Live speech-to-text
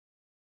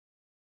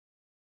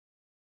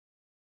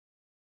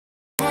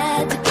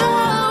had to go.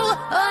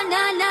 Oh,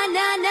 na na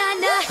na na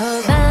na.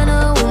 Havana,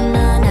 ooh,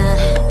 na na.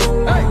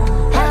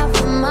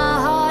 Half of my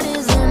heart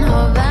is in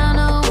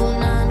Havana, ooh,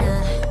 na na.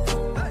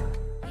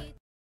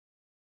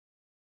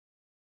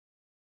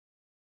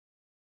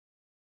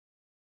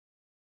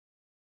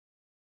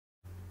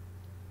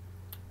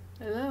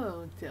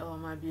 Hello to all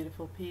my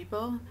beautiful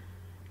people.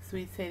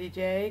 Sweet Sadie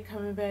J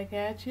coming back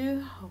at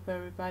you. Hope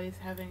everybody's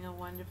having a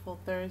wonderful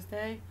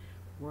Thursday.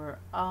 We're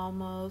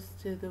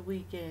almost to the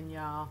weekend,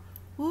 y'all.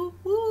 Woo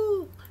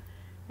woo!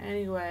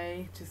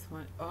 Anyway,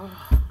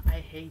 I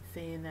hate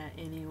saying that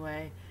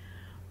anyway.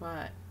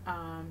 But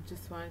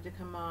just wanted to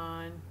come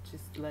on,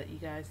 just to let you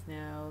guys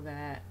know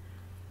that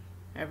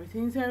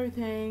everything's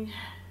everything.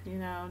 You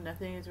know,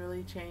 nothing has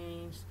really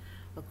changed.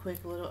 A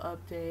quick little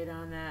update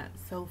on that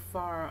so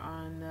far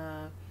on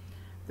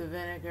the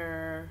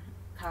vinegar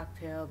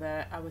cocktail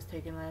that I was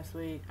taking last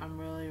week. I'm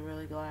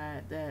really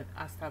glad that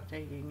I stopped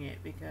taking it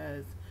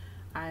because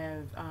I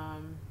have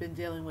been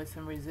dealing with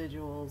some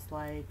residuals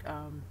like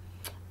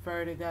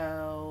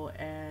vertigo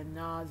and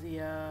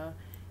nausea,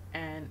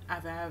 and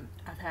I've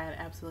had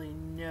absolutely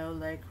no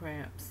leg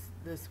cramps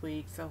this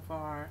week so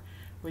far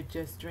with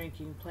just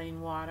drinking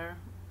plain water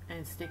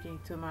and sticking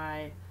to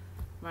my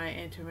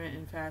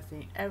intermittent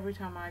fasting. Every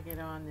time I get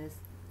on this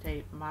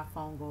tape, my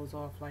phone goes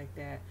off like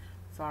that.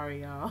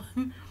 Sorry, y'all.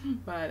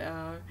 But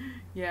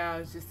yeah, I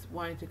was just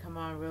wanting to come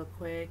on real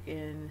quick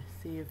and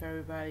see if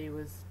everybody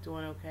was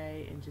doing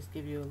okay and just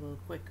give you a little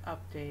quick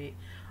update.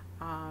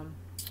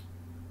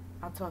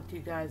 I'll talk to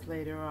you guys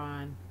later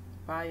on.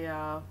 Bye,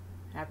 y'all.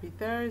 Happy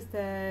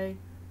Thursday.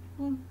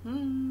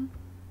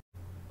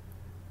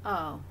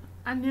 Oh,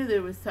 I knew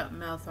there was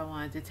something else I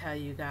wanted to tell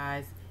you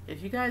guys.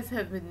 If you guys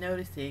have been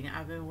noticing,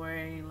 I've been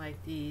wearing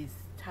like these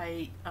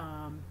tight,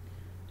 I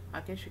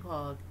guess you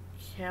call it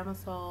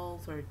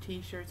camisoles or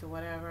t-shirts or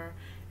whatever.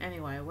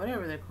 Anyway,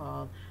 whatever they're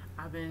called,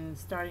 I've been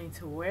starting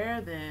to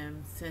wear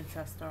them since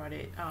I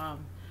started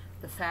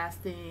the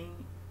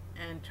fasting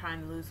and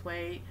trying to lose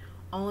weight,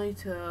 only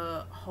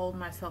to hold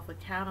myself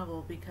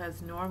accountable,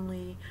 because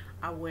normally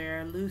I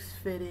wear loose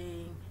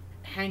fitting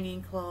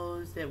hanging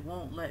clothes that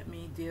won't let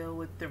me deal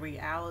with the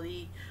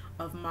reality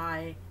of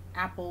my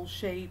apple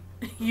shape,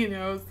 you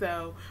know.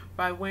 So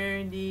by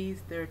wearing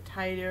these, they're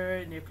tighter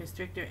and they're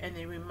constrictor, and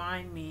they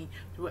remind me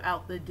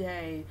throughout the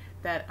day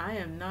that I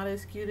am not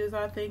as cute as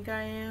I think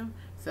I am.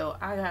 So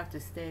I have to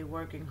stay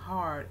working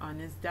hard on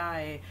this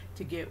diet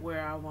to get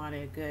where I want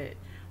to get.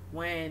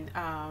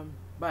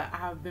 But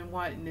I've been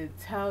wanting to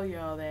tell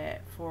y'all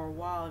that for a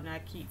while and I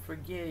keep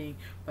forgetting.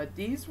 But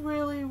these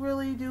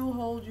really do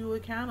hold you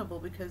accountable,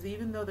 because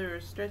even though they're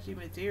a stretchy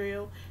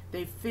material,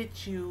 they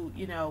fit you,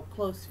 you know,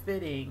 close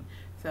fitting.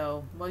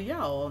 So, well,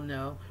 y'all all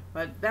know.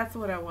 But that's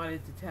what I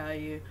wanted to tell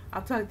you.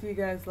 I'll talk to you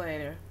guys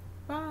later.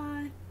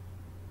 Bye.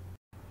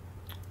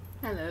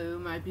 Hello,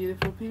 my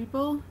beautiful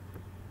people.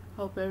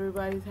 Hope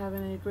everybody's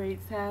having a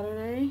great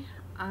Saturday.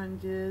 I'm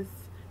just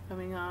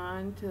coming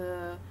on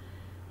to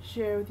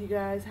share with you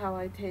guys how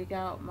I take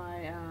out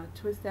my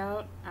twist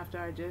out after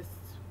I just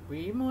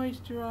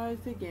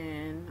re-moisturized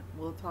again.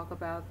 We'll talk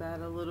about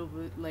that a little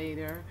bit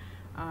later.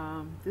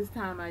 This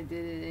time I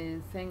did it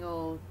in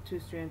single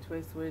 2-strand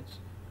twist, which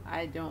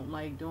I don't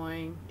like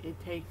doing. It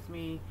takes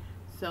me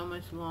so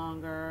much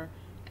longer,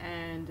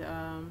 and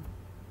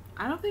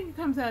I don't think it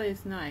comes out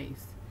as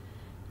nice.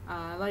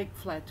 I like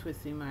flat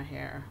twisting my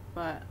hair,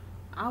 but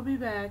I'll be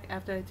back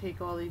after I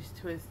take all these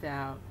twists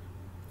out.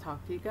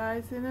 Talk to you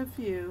guys in a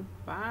few.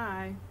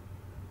 Bye.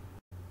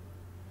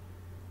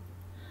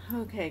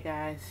 Okay,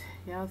 guys,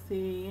 y'all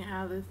see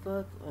how this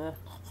looks? Ugh.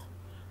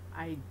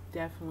 I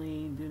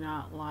definitely do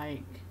not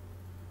like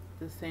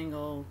the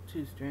single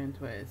 2-strand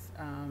twist.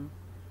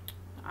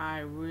 I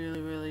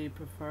really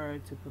prefer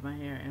to put my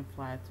hair in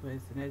flat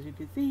twists, and as you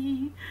can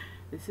see,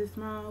 this is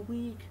my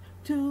week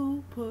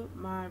to put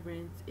my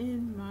rinse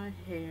in my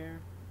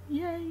hair.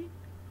 Yay!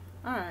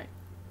 Alright,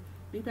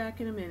 be back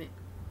in a minute.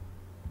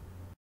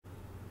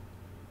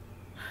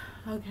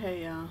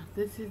 Okay, y'all,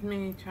 this is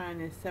me trying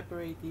to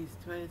separate these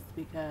twists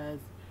because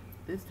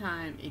this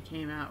time it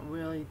came out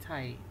really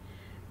tight,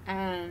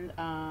 and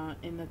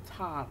in the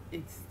top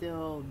it's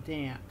still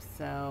damp,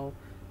 so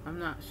I'm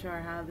not sure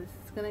how this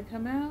is going to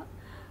come out,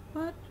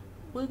 but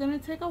we're going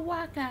to take a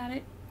whack at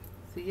it.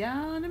 See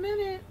y'all in a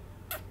minute.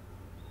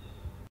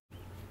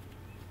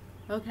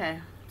 Okay,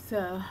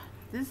 so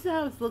this is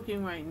how it's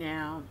looking right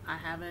now. I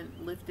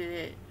haven't lifted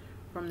it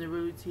from the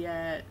roots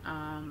yet.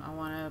 I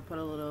want to put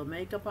a little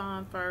makeup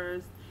on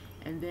first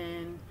and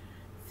then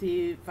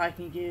see if I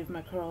can give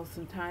my curls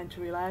some time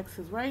to relax,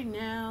 because right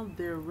now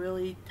they're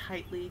really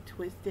tightly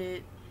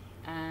twisted,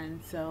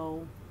 and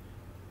so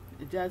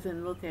it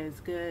doesn't look as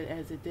good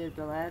as it did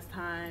the last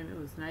time. It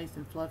was nice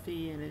and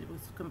fluffy and it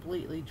was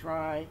completely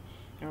dry,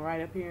 and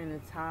right up here in the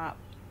top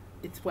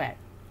it's wet.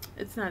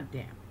 It's not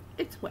damp,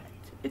 it's wet.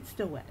 It's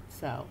still wet.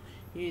 So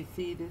you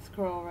see this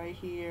curl right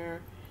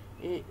here,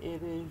 it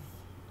is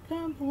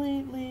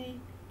completely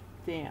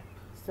damp.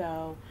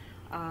 So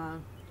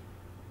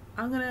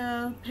I'm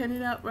gonna pin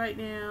it up right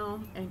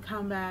now and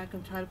come back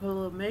and try to put a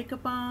little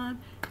makeup on,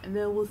 and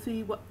then we'll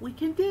see what we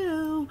can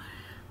do.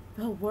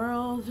 The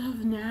world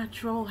of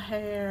natural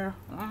hair.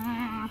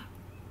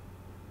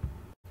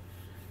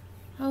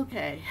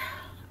 Okay,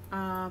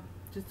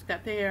 just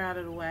got the hair out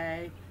of the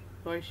way.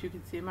 Of course, you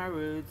can see my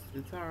roots.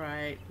 It's all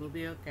right. We'll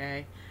be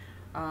okay.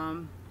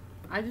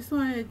 I just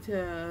wanted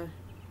to,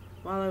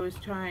 while I was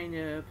trying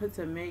to put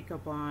some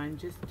makeup on,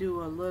 just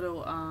do a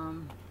little,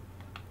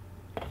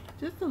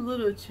 just a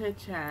little chit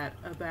chat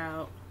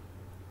about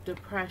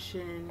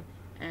depression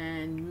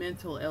and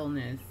mental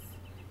illness,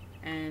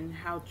 and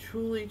how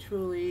truly,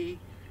 truly,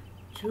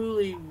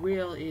 truly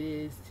real it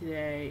is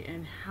today,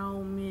 and how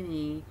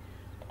many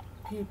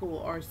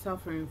people are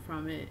suffering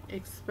from it,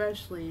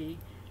 especially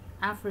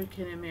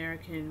African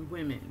American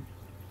women,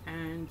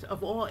 and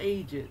of all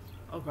ages.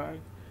 Okay,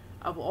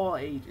 of all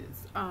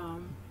ages.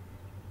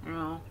 You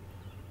know,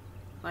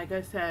 like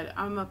I said,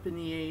 I'm up in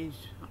the age.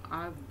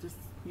 I've just,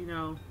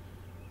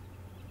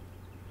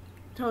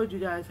 told you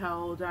guys how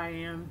old I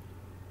am,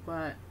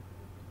 but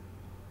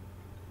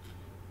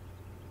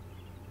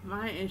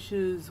my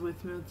issues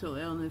with mental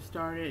illness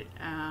started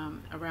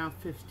around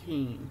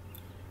 15.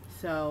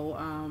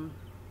 So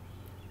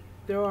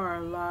there are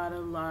a lot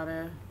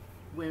of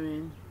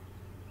women,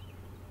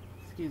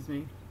 excuse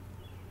me,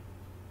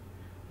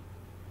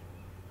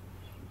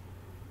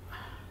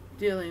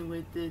 dealing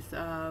with this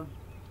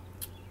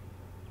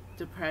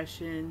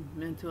depression,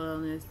 mental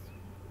illness.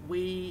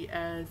 We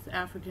as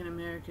African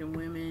American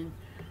women,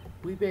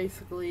 we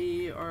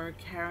basically are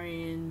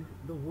carrying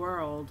the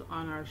world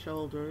on our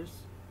shoulders.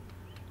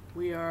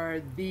 We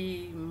are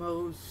the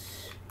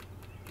most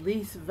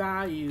least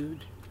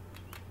valued.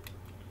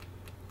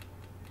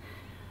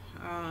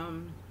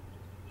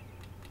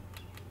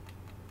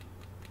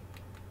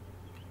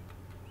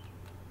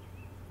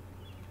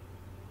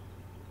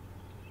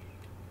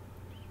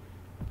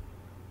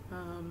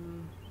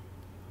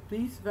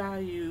 Least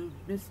valued,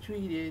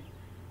 mistreated,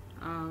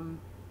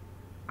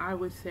 I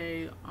would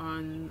say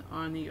on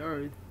the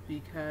earth,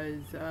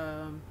 because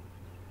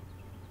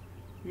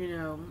you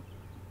know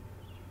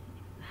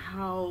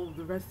how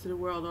the rest of the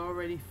world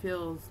already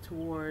feels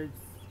towards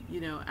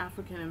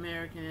African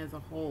American as a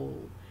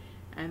whole,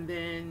 and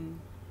then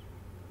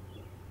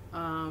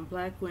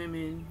black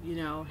women,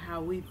 how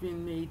we've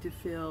been made to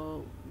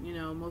feel,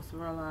 most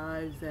of our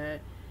lives,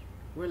 that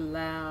we're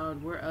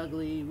loud, we're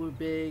ugly, we're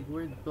big,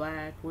 we're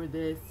black, we're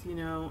this,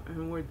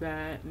 and we're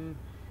that, and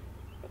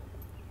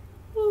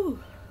whew.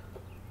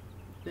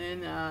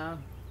 Then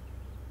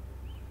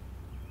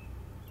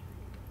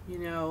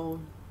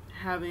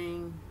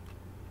having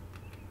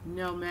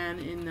no man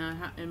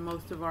in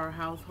most of our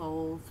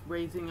households,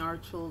 raising our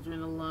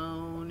children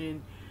alone,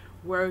 and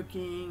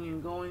working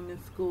and going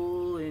to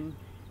school, and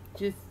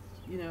just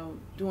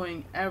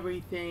doing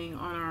everything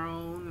on our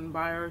own and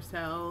by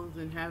ourselves,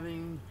 and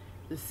having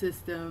the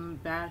system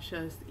bash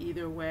us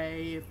either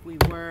way. If we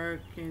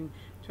work and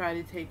try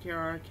to take care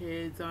of our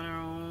kids on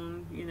our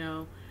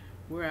own,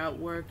 we're out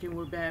working,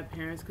 we're bad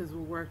parents because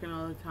we're working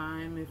all the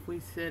time. If we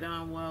sit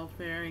on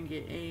welfare and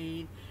get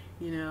aid,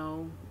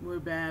 we're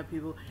bad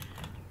people.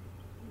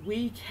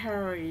 We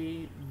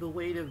carry the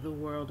weight of the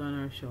world on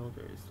our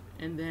shoulders.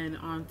 And then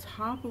on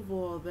top of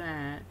all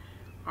that,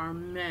 our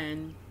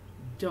men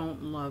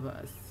don't love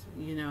us,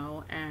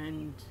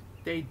 and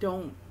they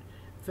don't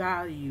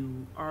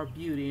value our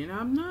beauty. And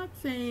I'm not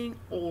saying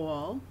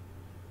all,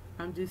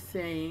 I'm just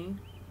saying,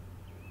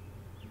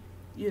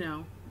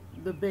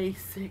 the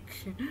basic.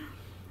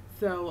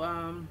 So,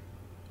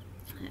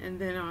 and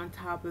then on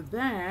top of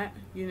that,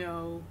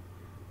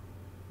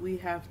 we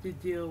have to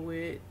deal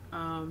with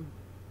our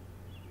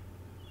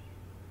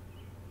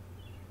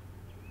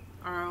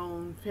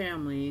own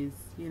families,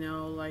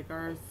 like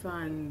our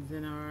sons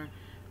and our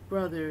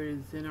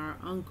brothers and our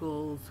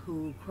uncles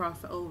who cross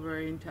over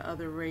into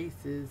other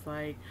races.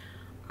 Like,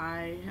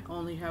 I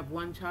only have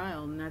one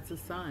child, and that's a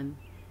son,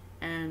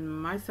 and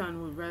my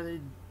son would rather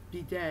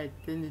be dead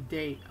than to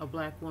date a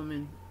black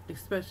woman,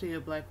 especially a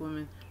black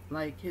woman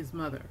like his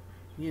mother,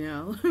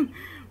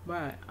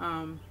 But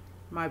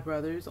my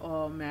brothers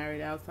all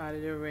married outside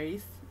of their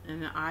race,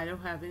 and I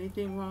don't have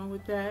anything wrong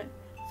with that.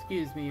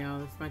 Excuse me,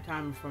 y'all, it's my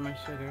time for my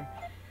sugar.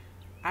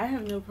 I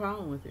have no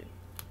problem with it.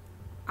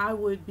 I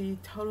would be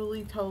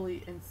totally,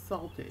 totally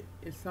insulted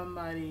if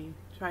somebody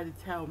tried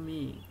to tell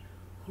me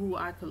who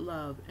I could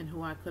love and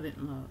who I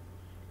couldn't love.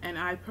 And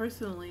I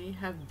personally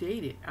have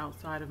dated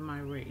outside of my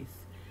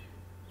race.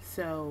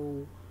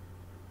 So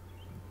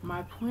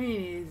my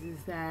point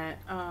is that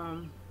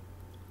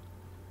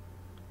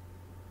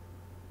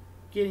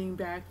getting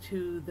back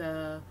to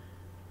the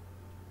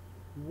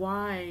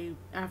why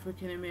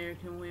African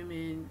American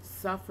women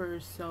suffer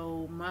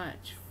so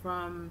much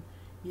from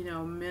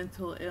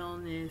mental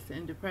illness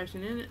and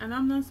depression, and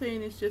I'm not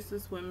saying it's just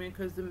us women,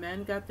 because the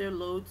men got their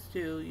loads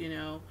too,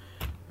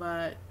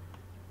 but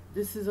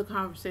this is a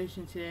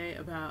conversation today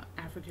about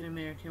African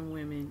American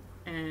women,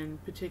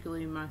 and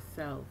particularly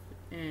myself,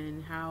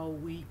 and how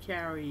we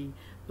carry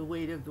the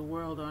weight of the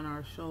world on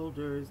our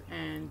shoulders,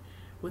 and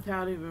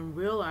without even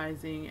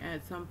realizing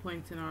at some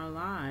points in our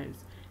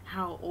lives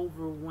how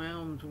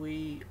overwhelmed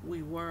we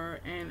were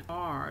and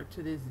are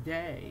to this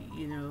day,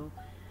 you know.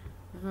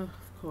 Of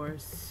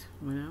course,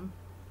 when I'm,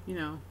 you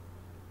know,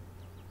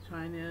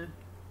 trying to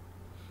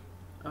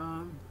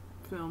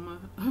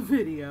film a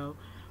video.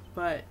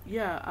 But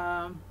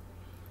yeah,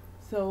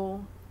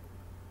 so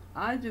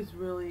I just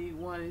really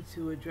wanted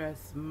to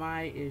address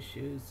my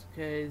issues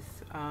because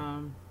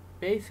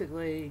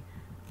basically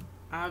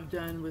I've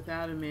done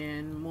without a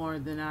man more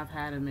than I've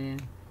had a man.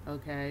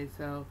 Okay,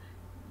 so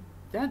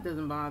that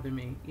doesn't bother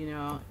me. You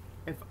know,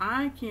 if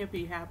I can't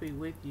be happy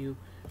with you,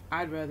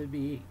 I'd rather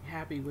be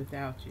happy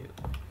without you.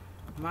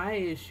 My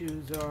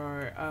issues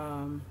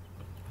are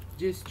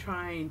just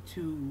trying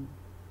to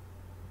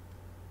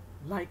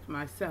like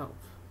myself.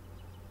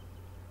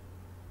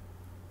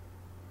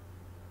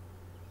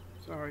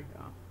 Sorry,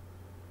 y'all.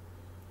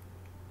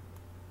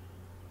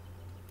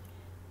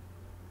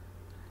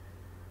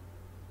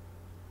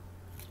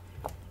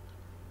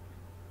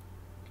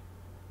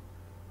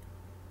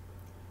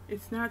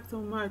 It's not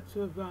so much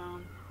of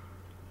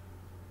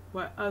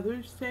what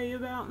others say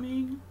about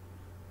me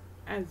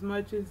as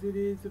much as it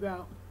is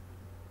about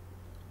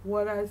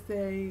what I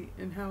say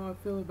and how I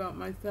feel about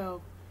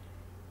myself.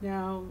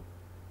 Now,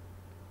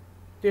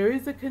 there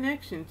is a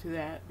connection to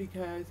that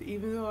because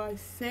even though I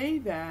say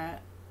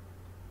that,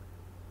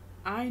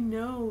 I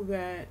know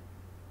that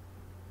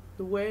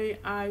the way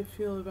I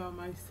feel about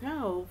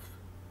myself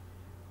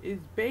is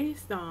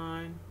based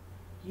on,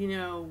 you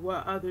know,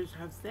 what others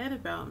have said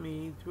about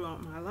me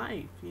throughout my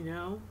life, you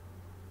know.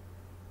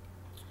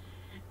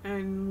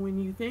 And when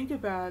you think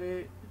about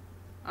it,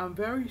 I'm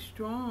very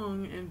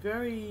strong and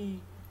very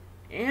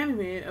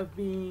animate of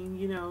being,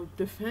 you know,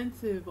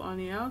 defensive on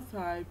the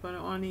outside, but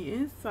on the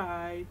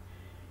inside,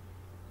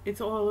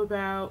 it's all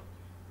about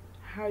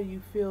how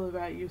you feel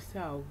about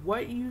yourself.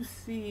 What you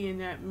see in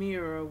that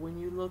mirror when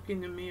you look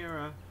in the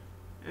mirror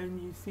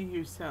and you see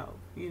yourself.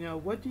 You know,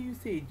 what do you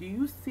see? Do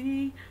you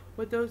see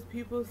what those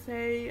people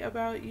say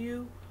about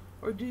you?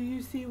 Or do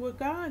you see what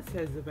God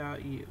says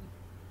about you?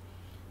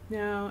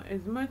 Now,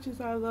 as much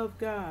as I love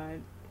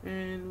God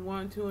and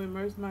want to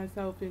immerse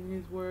myself in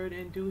His Word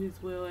and do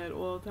His will at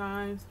all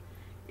times,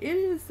 it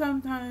is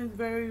sometimes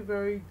very,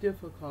 very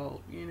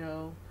difficult, you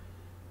know.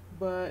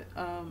 But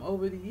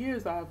over the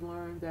years, I've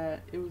learned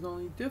that it was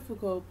only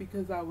difficult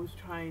because I was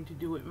trying to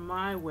do it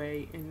my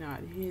way and not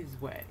His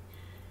way.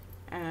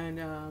 And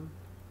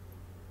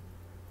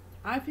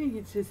I think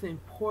it's just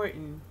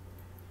important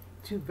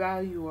to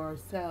value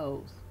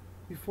ourselves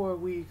before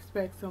we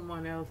expect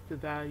someone else to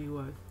value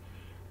us.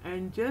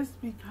 And just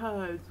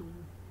because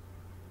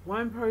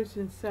one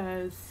person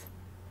says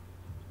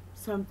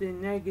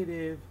something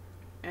negative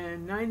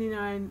and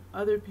 99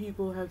 other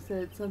people have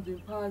said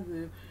something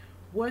positive,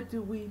 what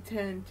do we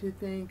tend to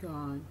think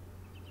on?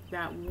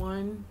 That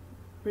 1%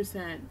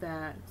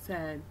 that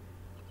said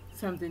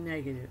something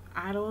negative.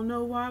 I don't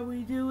know why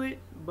we do it,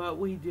 but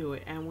we do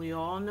it, and we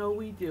all know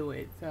we do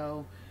it.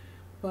 So,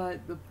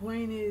 but the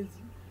point is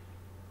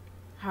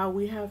how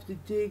we have to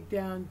dig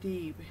down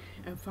deep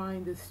and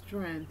find the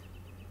strength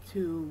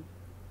to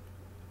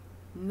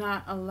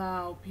not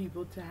allow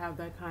people to have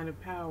that kind of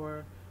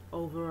power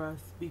over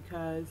us,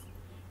 because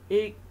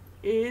it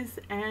is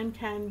and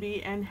can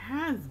be and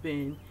has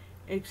been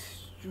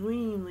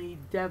extremely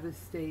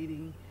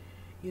devastating,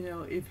 you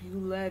know, if you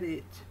let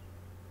it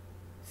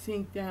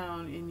sink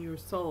down in your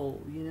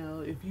soul. You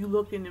know, if you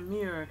look in the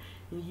mirror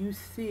and you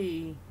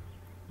see,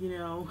 you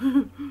know,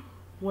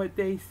 what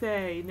they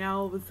say, now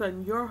all of a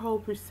sudden your whole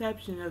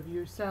perception of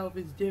yourself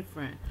is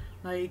different.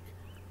 Like,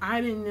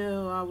 I didn't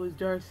know I was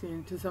dark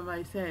skinned till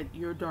somebody said,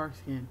 you're dark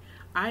skinned.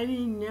 I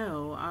didn't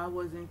know I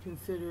wasn't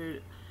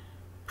considered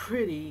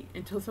pretty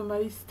until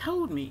somebody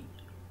told me.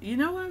 You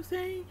know what I'm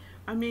saying?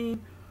 I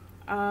mean,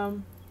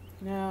 now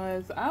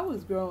as I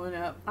was growing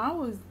up, I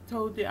was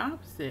told the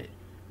opposite.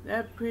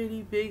 That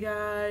pretty,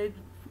 big-eyed,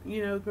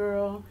 you know,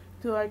 girl,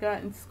 till I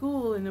got in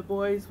school and the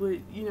boys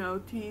would, you know,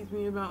 tease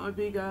me about my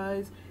big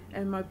eyes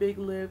and my big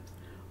lips.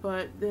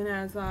 But then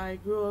as I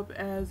grew up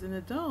as an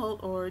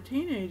adult or a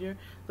teenager,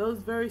 those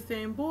very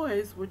same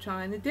boys were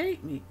trying to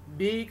date me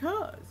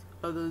because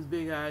of those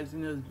big eyes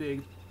and those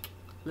big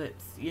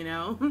lips, you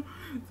know.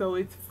 So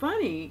it's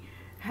funny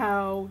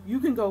how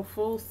you can go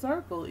full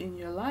circle in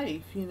your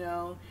life, you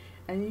know,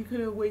 and you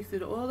could have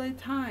wasted all that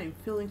time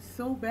feeling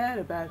so bad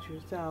about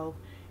yourself,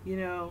 you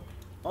know,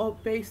 all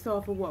based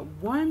off of what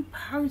one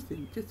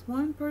person, just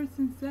one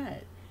person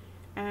said.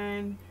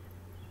 And,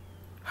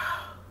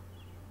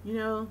 you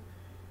know,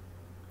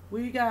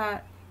 we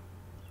got,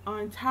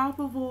 on top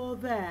of all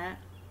that,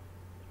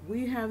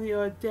 we have the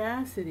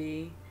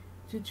audacity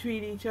to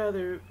treat each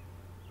other,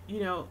 you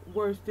know,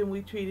 worse than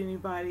we treat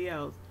anybody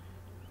else.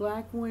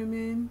 Black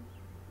women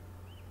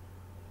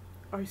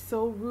are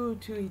so rude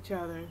to each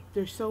other.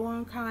 They're so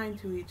unkind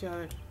to each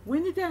other.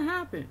 When did that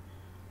happen?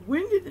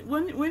 When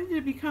did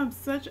it become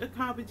such a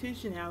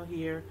competition out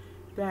here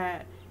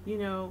that, you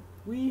know,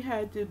 we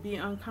had to be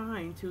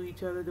unkind to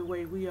each other the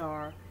way we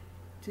are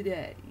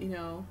today, you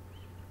know?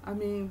 I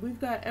mean, we've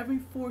got every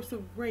force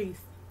of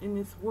race in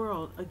this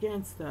world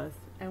against us,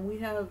 and we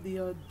have the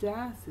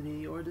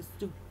audacity or the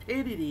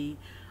stupidity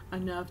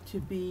enough to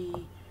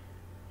be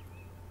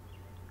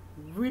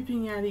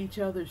ripping at each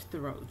other's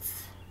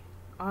throats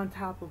on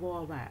top of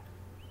all that.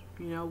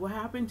 You know, what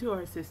happened to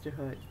our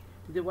sisterhood?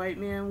 Did the white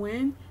man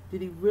win?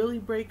 Did he really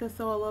break us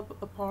all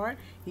up apart?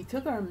 He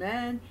took our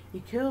men,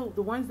 he killed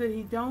the ones that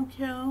he don't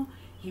kill,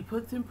 he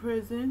puts in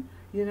prison,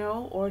 you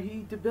know, or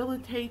he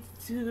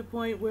debilitates to the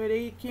point where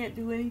they can't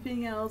do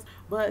anything else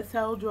but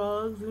sell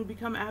drugs and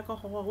become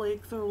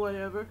alcoholics or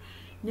whatever.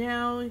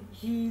 Now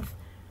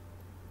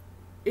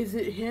is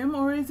it him,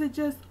 or is it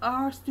just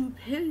our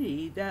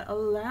stupidity that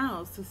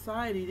allows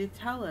society to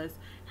tell us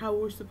how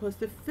we're supposed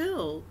to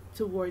feel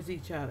towards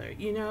each other,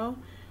 you know?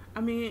 I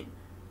mean,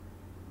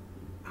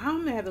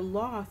 I'm at a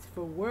loss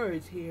for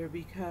words here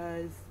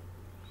because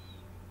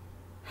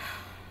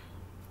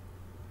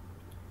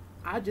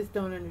I just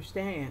don't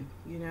understand,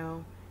 you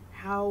know,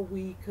 how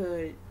we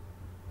could,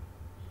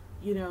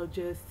 you know,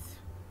 just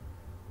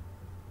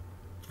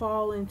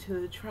fall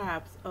into the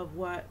traps of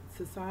what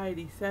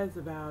society says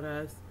about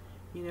us,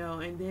 you know,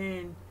 and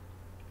then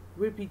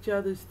rip each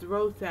other's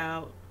throats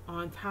out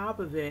on top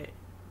of it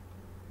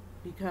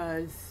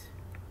because,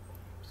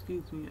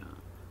 excuse me,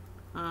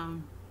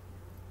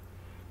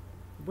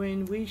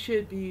 when we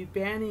should be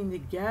banding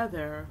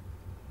together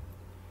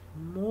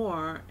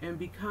more and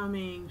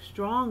becoming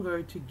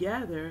stronger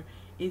together,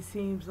 it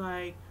seems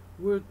like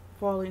we're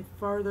falling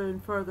further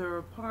and further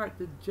apart.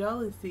 The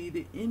jealousy,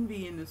 the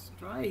envy, and the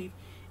strife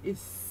is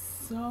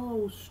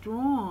so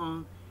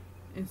strong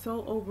and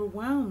so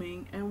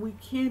overwhelming, and we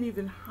can't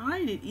even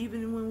hide it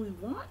even when we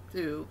want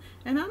to.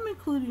 And I'm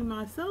including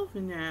myself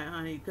in that,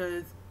 honey,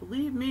 because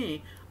believe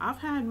me, I've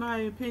had my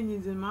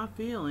opinions and my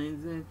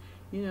feelings, and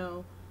you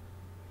know,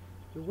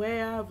 the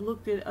way I've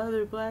looked at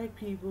other black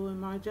people in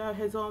my job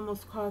has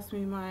almost cost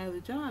me my other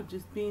job,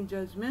 just being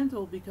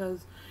judgmental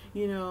because,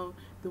 you know,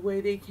 the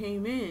way they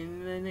came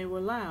in and they were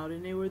loud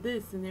and they were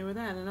this and they were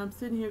that. And I'm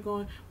sitting here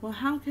going, well,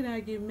 how can I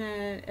get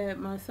mad at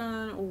my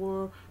son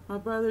or my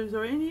brothers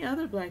or any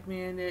other black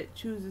man that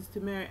chooses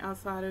to marry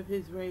outside of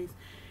his race,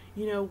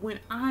 you know, when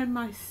I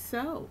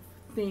myself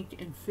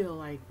think and feel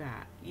like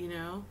that, you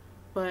know?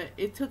 But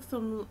it took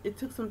some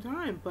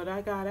time, but I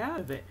got out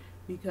of it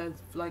because,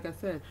 like I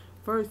said,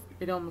 first,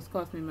 it almost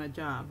cost me my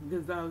job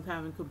because I was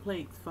having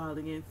complaints filed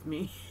against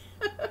me.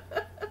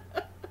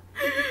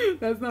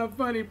 That's not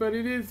funny, but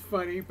it is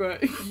funny.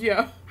 But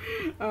yeah,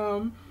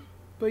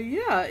 but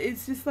yeah,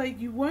 it's just like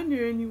you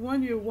wonder and you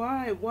wonder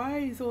why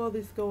is all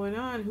this going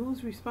on?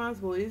 Who's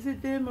responsible? Is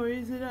it them or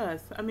is it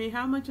us? I mean,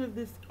 how much of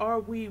this are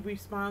we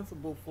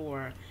responsible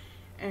for?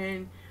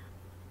 And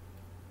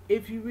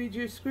if you read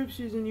your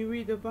scriptures and you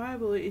read the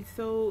Bible, it's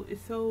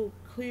so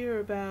clear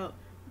about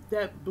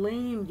that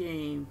blame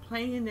game,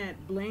 playing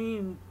that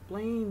blame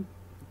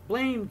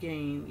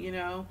game, you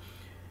know.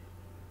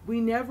 We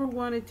never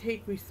want to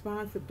take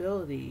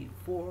responsibility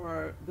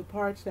for the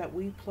parts that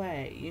we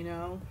play, you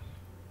know.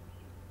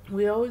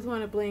 We always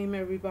want to blame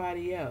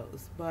everybody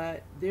else,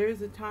 but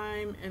there's a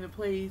time and a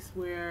place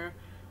where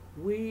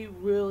we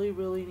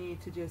really need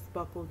to just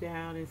buckle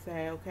down and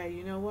say, okay,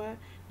 you know what?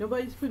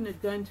 Nobody's putting a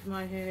gun to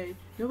my head.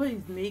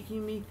 Nobody's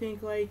making me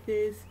think like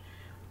this.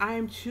 I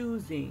am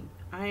choosing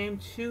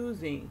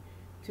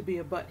to be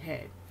a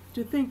butthead,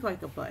 to think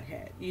like a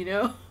butthead, you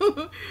know?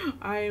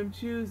 I am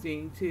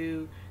choosing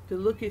to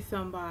look at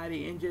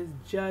somebody and just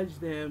judge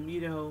them, you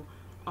know,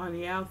 on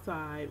the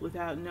outside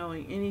without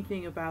knowing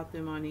anything about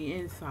them on the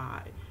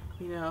inside,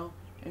 you know?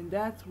 And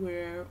that's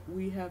where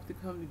we have to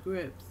come to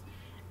grips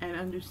and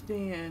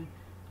understand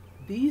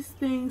these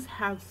things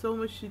have so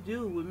much to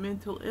do with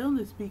mental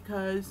illness,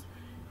 because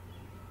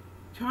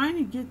trying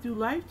to get through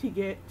life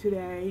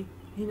today,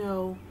 you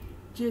know,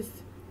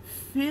 just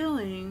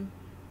feeling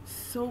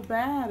so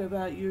bad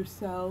about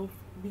yourself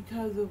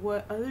because of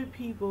what other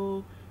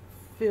people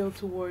feel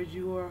towards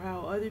you or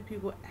how other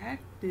people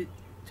acted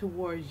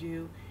towards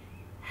you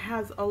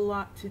has a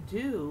lot to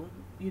do,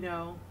 you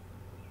know,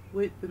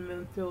 with the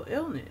mental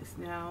illness.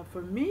 Now,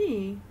 for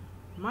me,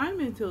 my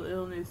mental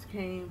illness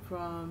came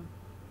from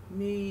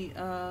me,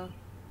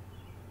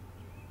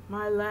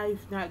 my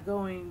life not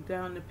going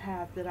down the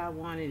path that I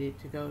wanted it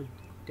to go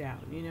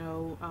down, you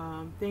know,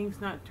 things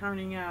not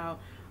turning out.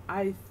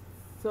 I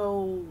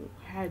so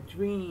had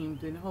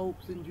dreams and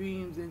hopes and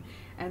dreams, and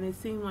it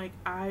seemed like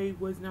I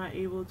was not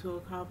able to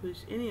accomplish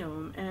any of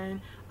them. And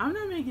I'm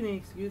not making any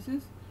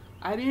excuses.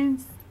 I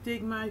didn't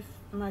dig my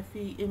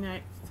feet in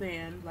that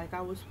sand like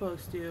I was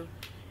supposed to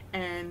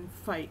and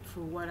fight for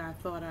what I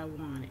thought I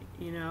wanted,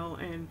 you know.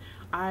 And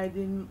I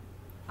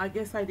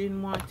guess I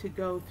didn't want to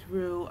go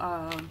through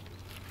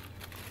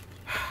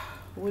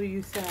what do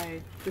you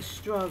say, the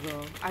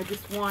struggle. I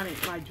just wanted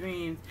my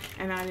dreams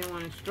and I didn't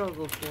want to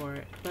struggle for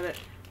it. But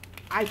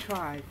I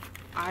tried.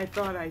 I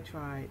thought I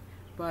tried.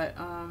 But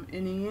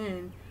in the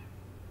end,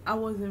 I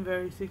wasn't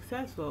very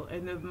successful.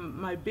 And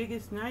my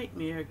biggest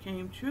nightmare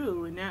came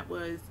true, and that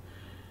was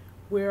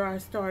where I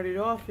started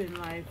off in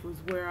life was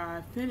where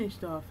I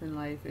finished off in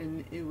life.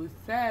 And it was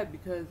sad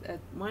because at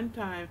one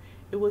time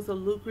it was a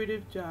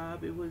lucrative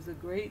job. It was a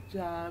great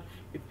job.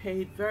 It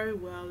paid very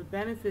well. The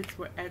benefits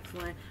were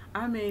excellent.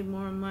 I made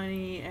more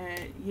money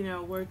at,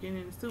 working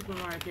in the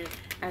supermarket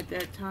at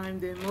that time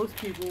than most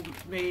people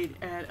made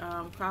at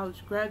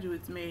college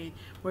graduates made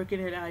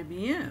working at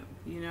IBM,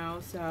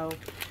 So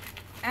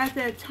at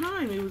that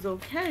time it was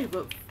okay,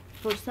 but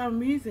for some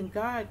reason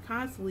God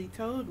constantly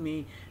told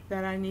me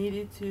that I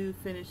needed to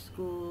finish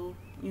school,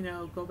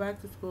 go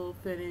back to school,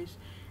 finish,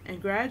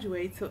 and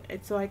graduate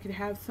so I could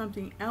have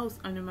something else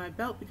under my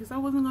belt, because I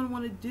wasn't going to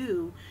want to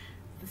do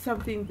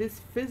something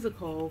this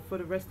physical for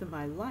the rest of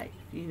my life,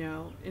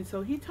 And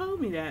so he told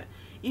me that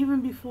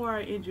even before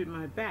I injured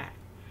my back.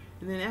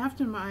 And then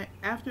after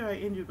I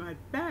injured my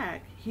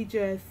back, he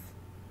just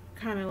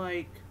kind of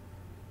like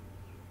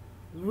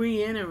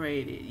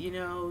reiterated,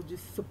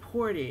 just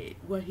supported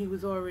what he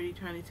was already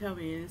trying to tell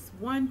me. And it's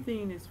one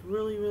thing that's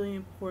really, really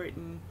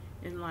important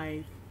in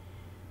life,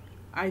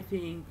 I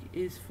think,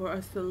 is for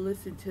us to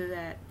listen to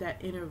that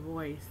inner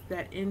voice,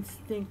 that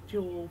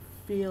instinctual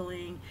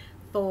feeling,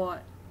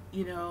 thought,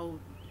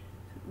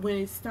 when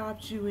it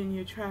stops you in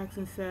your tracks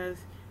and says,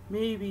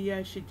 maybe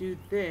I should do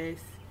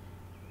this,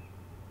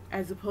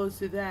 as opposed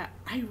to that.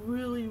 I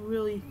really,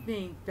 really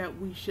think that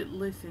we should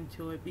listen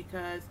to it,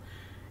 because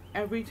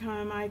every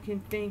time I can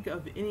think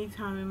of any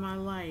time in my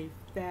life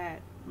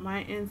that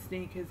my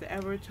instinct has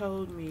ever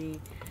told me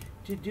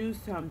to do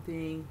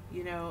something,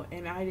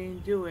 and I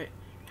didn't do it,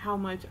 how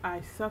much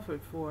I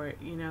suffered for it,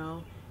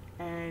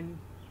 and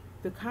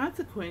the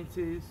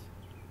consequences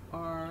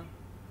are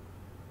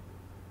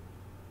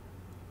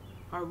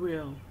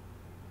real.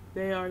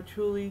 They are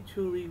truly,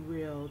 truly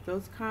real.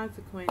 Those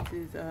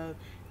consequences of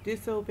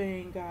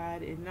disobeying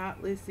God and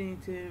not listening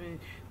to Him and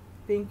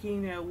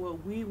thinking that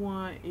what we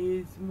want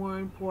is more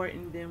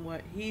important than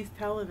what He's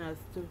telling us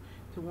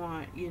to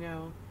want,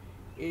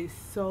 is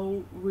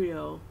so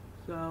real.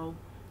 So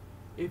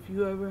if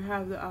you ever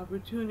have the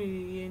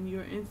opportunity and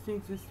your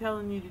instincts is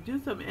telling you to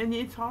do something, and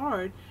it's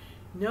hard,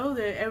 know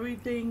that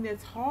everything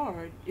that's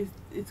hard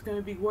it's going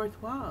to be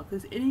worthwhile,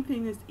 because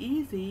anything that's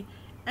easy,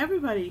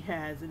 everybody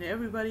has and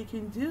everybody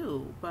can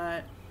do.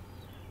 But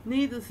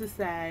needless to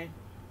say,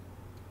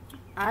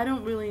 I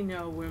don't really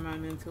know where my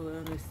mental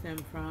illness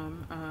stemmed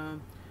from.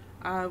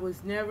 I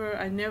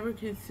never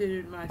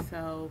considered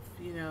myself,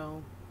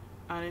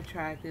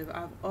 unattractive.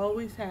 I've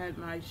always had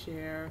my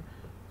share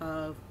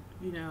of,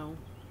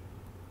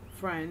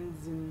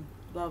 friends and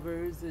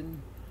lovers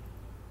and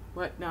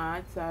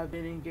whatnot. So I've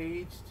been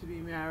engaged to be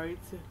married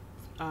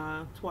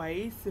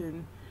twice,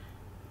 and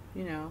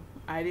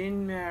I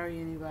didn't marry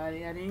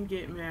anybody. I didn't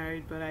get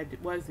married, but I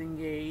was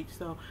engaged.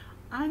 So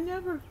I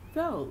never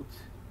felt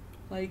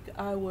like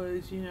I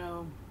was,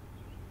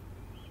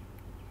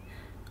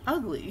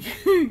 ugly,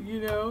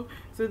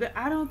 So that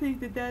I don't think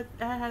that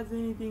has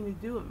anything to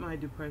do with my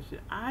depression.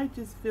 I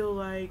just feel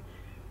like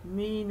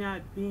me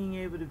not being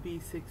able to be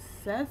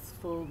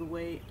successful the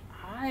way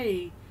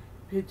I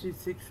pictured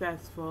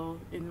successful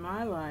in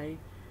my life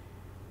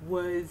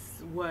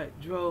was what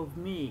drove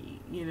me,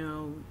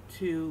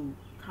 to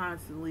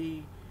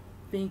constantly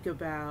think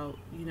about,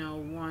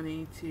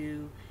 wanting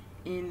to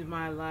end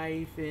my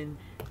life, and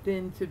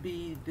then to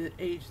be the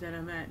age that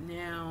I'm at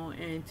now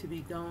and to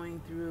be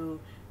going through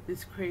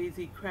this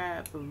crazy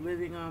crap of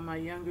living on my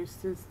younger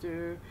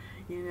sister,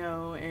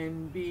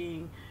 and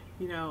being,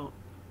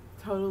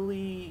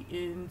 totally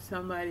in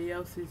somebody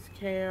else's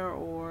care,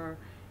 or,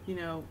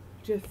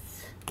 just,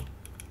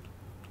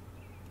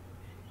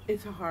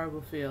 it's a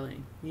horrible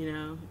feeling,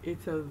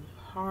 it's a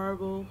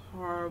horrible,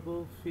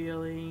 horrible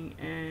feeling.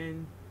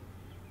 And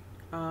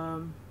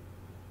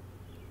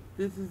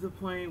this is the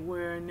point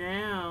where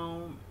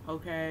now,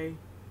 okay,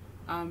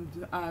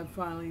 I've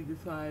finally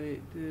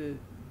decided to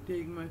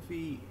dig my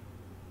feet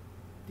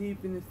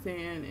deep in the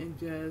sand and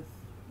just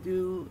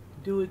do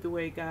it the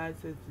way God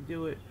says to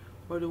do it,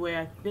 or the way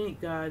I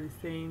think God is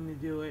saying to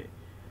do it.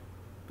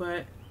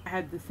 But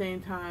at the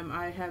same time,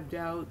 I have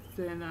doubts,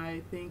 and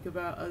I think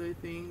about other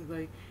things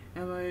like,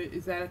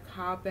 is that a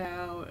cop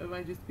out? Am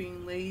I just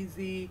being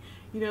lazy?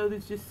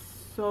 There's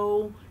just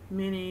so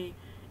many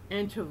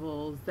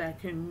intervals that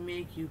can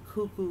make you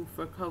cuckoo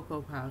for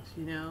Cocoa Puffs,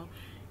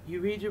 You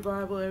read your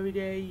Bible every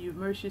day, you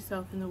immerse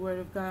yourself in the Word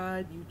of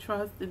God, you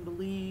trust and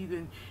believe,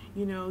 and,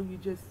 you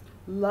just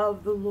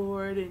love the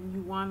Lord, and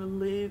you want to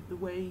live the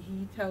way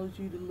He tells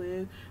you to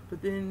live.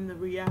 But then the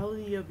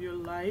reality of your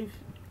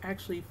life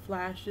actually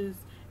flashes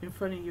in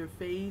front of your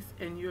face,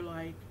 and you're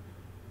like,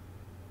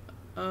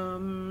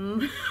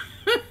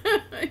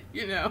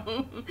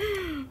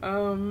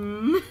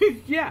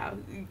 yeah,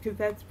 because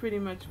that's pretty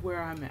much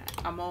where I'm at.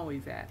 I'm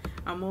always at.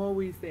 I'm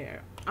always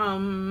there.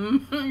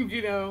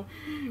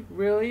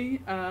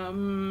 Really?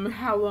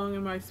 How long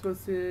am I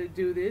supposed to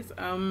do this?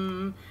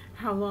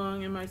 How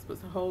long am I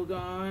supposed to hold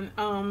on?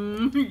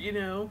 And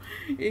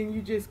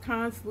you just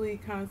constantly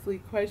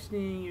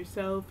questioning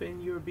yourself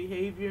and your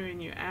behavior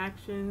and your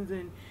actions,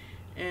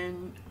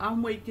 and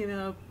I'm waking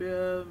up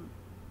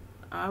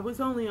I was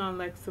only on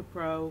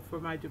Lexapro for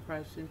my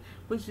depression,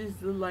 which is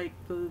the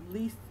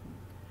least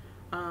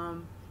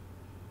um,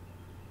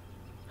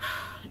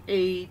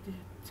 aid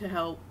to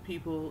help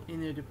people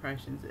in their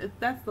depressions.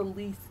 That's the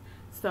least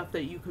stuff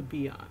that you could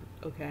be on,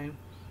 okay?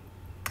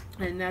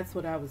 And that's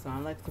what I was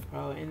on,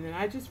 Lexapro. And then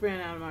I just ran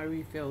out of my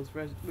refills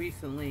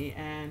recently,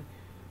 and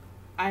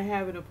I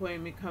have an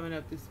appointment coming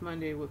up this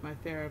Monday with my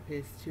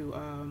therapist to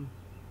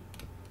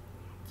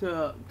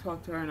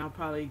talk to her, and I'll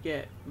probably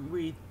get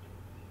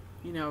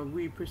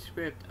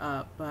re-prescribed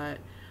up. But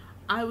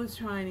I was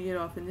trying to get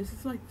off, and this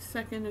is like the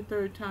second or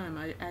third time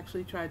I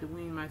actually tried to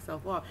wean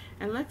myself off.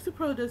 And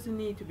Lexapro doesn't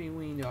need to be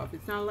weaned off.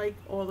 It's not like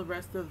all the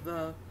rest of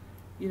the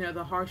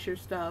the harsher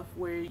stuff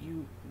where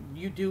you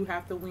do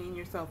have to wean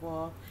yourself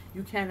off.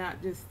 You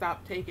cannot just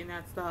stop taking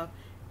that stuff.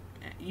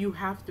 You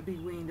have to be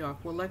weaned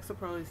off. Well,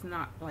 Lexapro is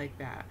not like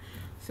that.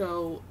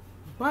 So,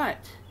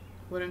 but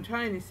what I'm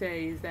trying to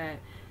say is that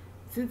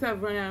since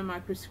I've run out of my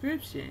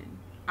prescription,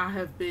 I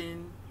have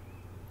been,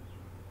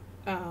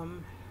 how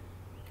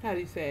do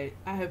you say it?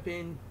 I have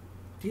been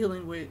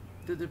dealing with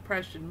the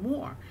depression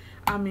more.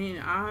 I mean,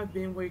 I've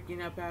been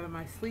waking up out of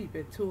my sleep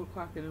at 2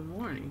 o'clock in the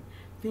morning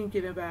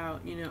thinking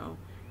about,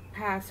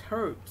 past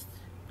hurts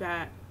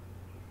that,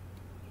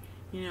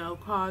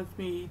 caused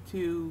me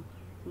to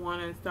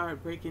want to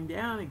start breaking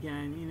down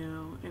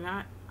again, and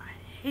I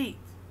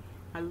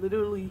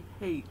literally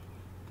hate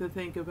to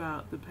think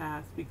about the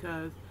past,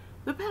 because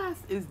the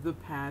past is the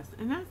past,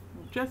 and that's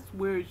just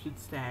where it should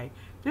stay.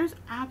 There's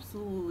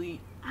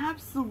absolutely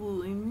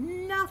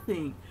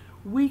nothing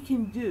we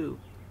can do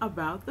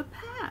about the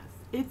past.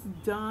 It's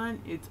done.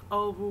 It's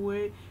over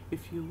with.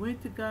 If you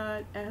went to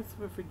God, ask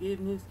for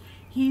forgiveness,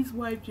 He's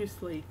wiped your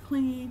slate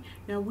clean.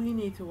 Now we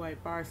need to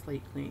wipe our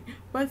slate clean.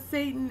 But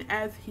Satan,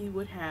 as he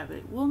would have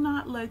it, will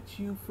not let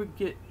you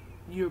forget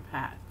your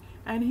past.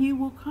 And he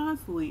will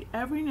constantly,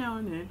 every now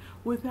and then,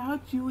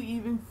 without you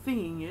even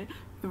seeing it,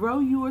 throw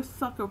you a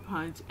sucker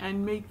punch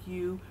and make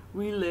you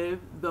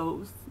relive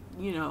those,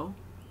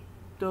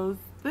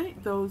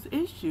 those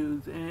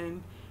issues.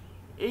 And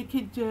it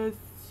could just,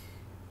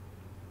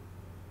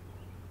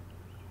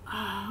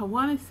 I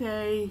want to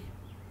say,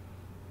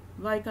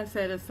 like I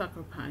said, a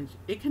sucker punch.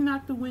 It can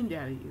knock the wind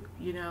out of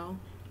you,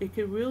 It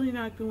could really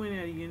knock the wind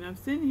out of you. And I'm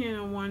sitting here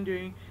and I'm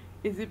wondering,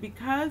 is it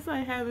because I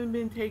haven't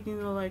been taking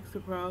the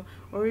Lexapro,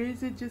 or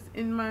is it just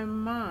in my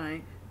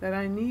mind that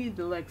I need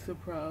the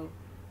Lexapro,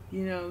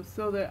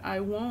 so that I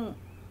won't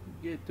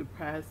get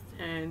depressed?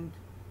 And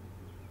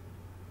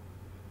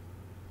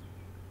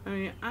I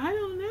mean, I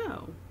don't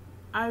know.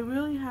 I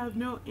really have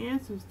no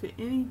answers to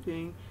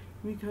anything,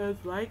 because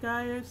like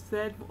I have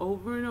said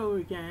over and over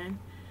again,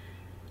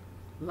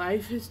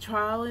 life is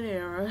trial and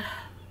error.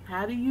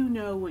 How do you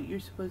know what you're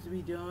supposed to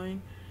be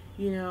doing?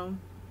 Do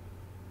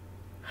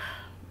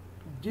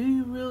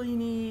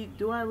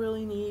I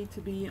really need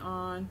to be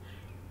on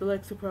the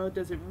Lexapro?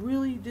 Does it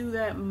really do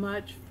that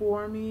much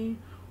for me?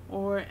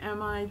 Or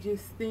am I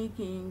just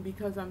thinking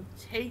because I'm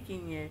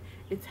taking it,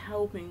 it's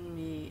helping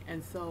me,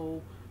 and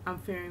so I'm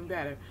faring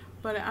better?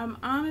 But I'm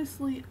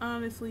honestly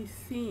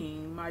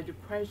seeing my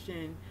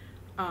depression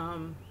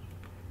I'm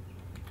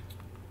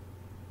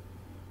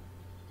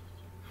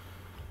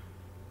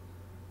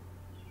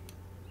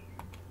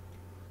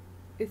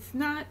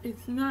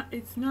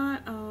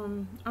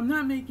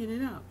not making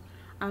it up.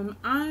 I'm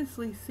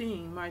honestly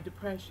seeing my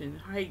depression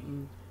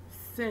heighten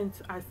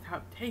since I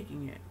stopped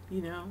taking it,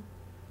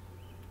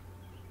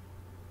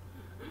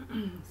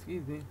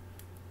 Excuse me.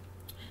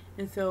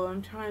 And so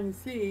I'm trying to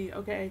see,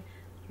 okay,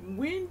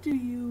 when do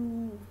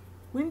you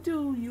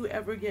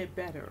ever get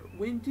better?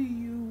 When do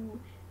you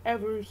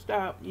ever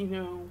stop,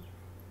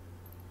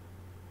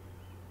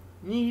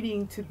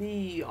 needing to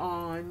be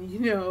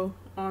on,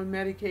 on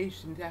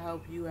medication to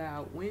help you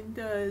out? When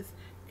does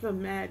the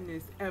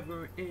madness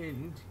ever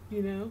end,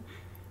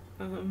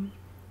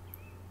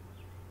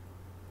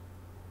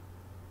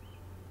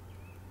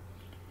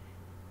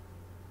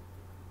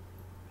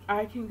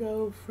 I can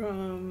go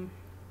from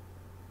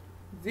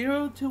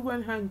 0 to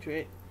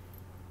 100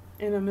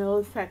 in a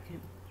millisecond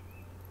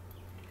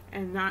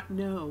and not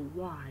know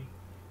why.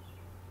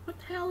 What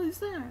the hell is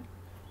that?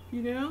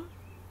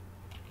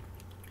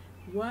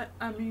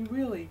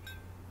 Really,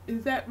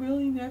 is that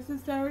really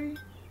necessary?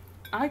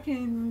 I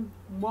can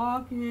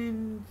walk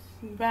in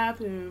the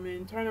bathroom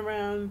and turn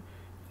around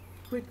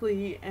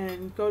quickly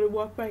and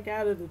walk back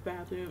out of the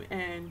bathroom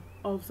and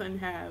all of a sudden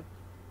have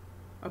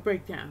a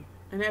breakdown,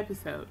 an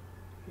episode,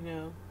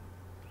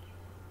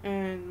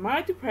 And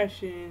my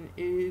depression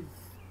is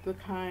the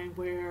kind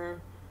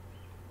where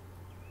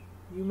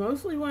you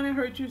mostly want to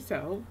hurt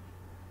yourself.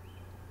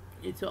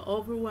 It's an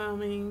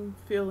overwhelming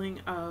feeling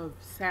of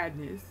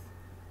sadness.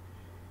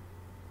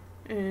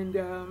 And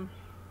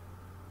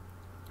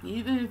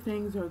even if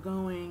things are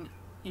going,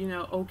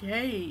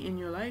 okay in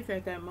your life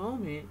at that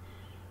moment,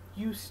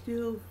 you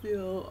still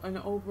feel an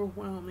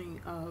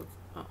overwhelmingness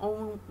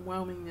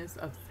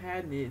of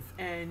sadness,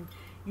 and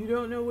you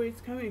don't know where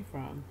it's coming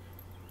from.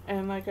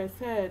 And like I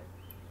said,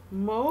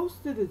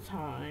 most of the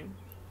time,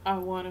 I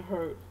want to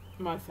hurt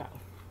myself,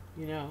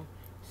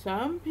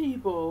 Some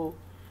people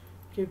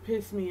can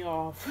piss me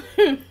off,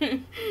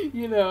 and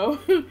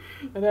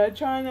I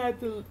try not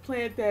to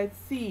plant that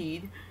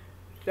seed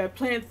that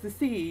plants the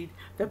seed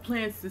that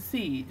plants the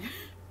seed,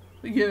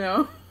 you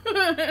know,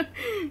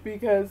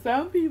 because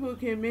some people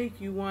can make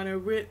you want to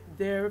rip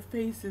their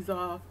faces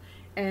off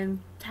and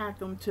tack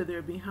them to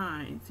their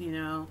behinds,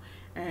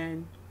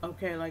 and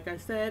okay, like I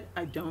said,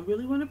 I don't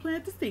really want to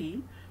plant the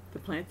seed to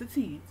plant the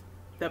seeds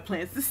that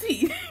plants the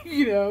seed,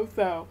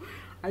 so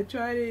I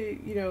try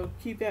to,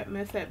 keep that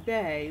mess at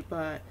bay,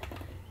 but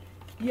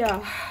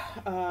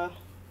yeah,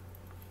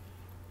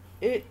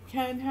 it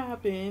can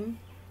happen,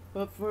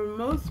 but for the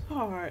most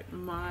part,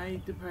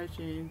 my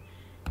depression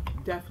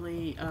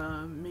definitely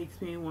makes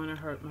me want to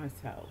hurt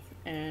myself.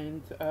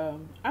 And I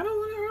don't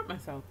want to hurt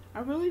myself.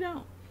 I really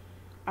don't.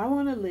 I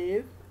want to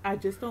live. I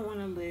just don't want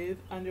to live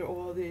under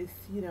all this,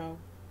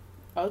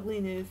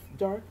 ugliness,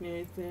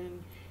 darkness,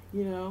 and,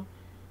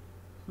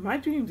 my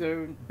dreams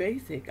are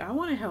basic. I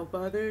want to help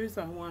others.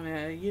 I want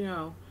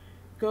to,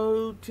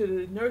 go to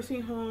the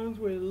nursing homes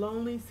where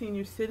lonely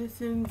senior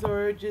citizens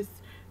are just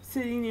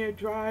sitting there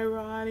dry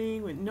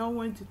rotting with no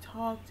one to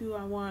talk to.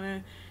 I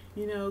want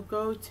to,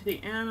 go to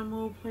the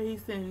animal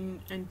place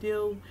and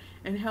deal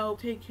and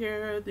help take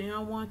care of the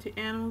unwanted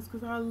animals,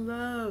 because I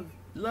love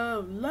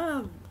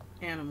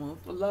animals.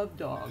 I love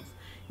dogs.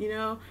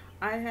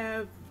 I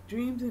have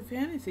dreams and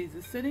fantasies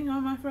of sitting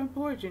on my front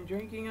porch and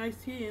drinking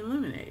iced tea and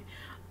lemonade.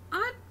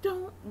 I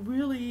don't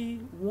really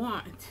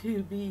want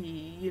to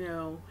be,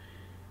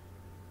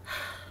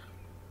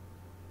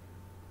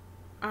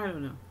 I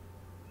don't know.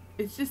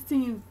 It just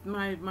seems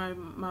my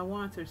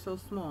wants are so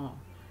small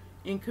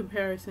in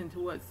comparison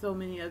to what so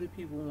many other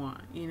people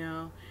want,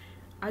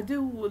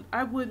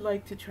 I would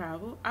like to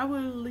travel. I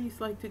would at least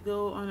like to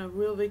go on a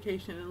real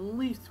vacation at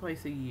least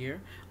twice a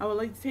year. I would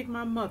like to take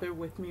my mother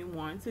with me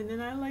once, and then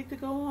I'd like to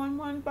go on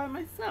one by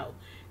myself.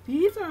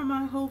 These are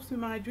my hopes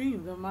and my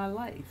dreams of my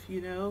life,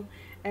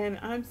 and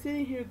I'm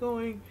sitting here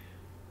going,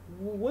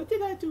 what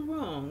did I do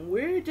wrong?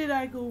 Where did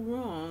I go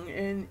wrong?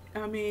 And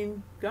I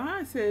mean,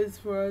 God says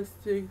for us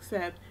to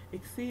accept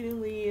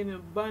exceedingly and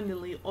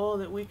abundantly all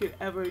that we could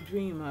ever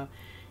dream of,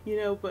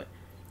 but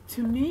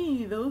to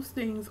me, those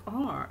things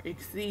are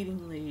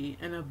exceedingly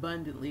and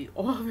abundantly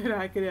all that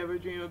I could ever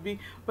dream of.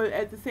 But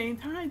at the same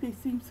time, they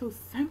seem so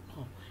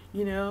simple,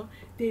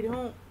 they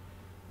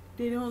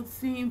don't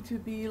seem to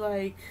be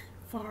like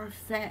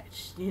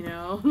far-fetched,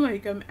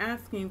 like I'm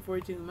asking for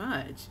too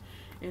much.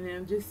 And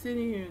I'm just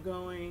sitting here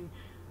going,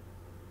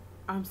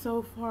 I'm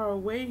so far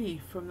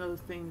away from those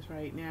things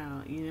right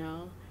now,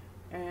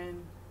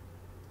 and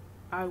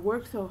I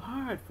worked so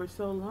hard for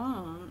so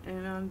long,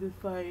 and I'm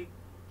just like,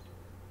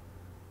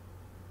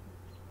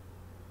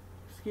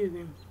 excuse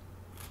me,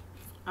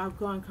 I've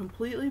gone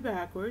completely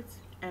backwards.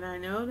 And I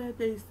know that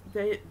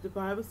the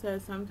Bible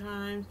says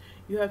sometimes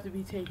you have to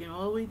be taken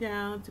all the way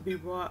down to be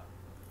brought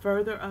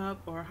further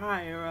up or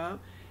higher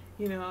up.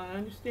 I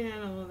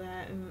understand all of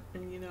that, and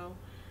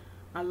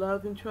I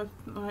love and trust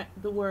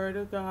the Word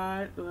of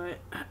God, but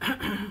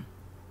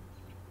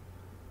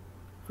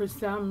for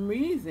some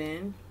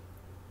reason,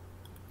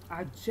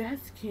 I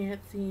just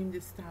can't seem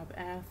to stop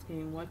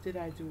asking, what did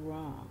I do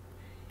wrong?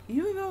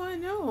 Even though I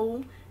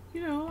know,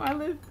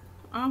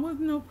 I was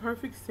no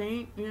perfect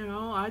saint,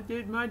 I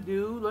did my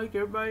due like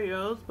everybody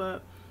else,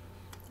 but,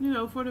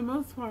 for the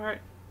most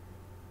part,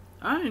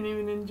 I didn't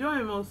even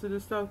enjoy most of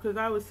the stuff because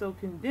I was so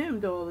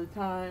condemned all the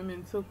time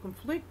and so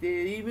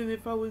conflicted. Even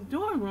if I was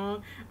doing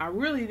wrong, I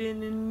really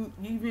didn't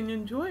even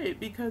enjoy it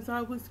because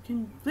I was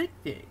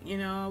conflicted.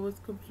 I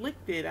was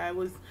conflicted. I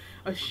was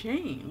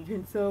ashamed.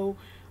 And so,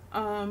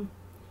 not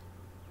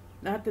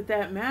that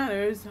that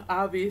matters,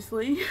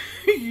 obviously,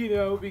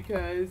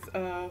 because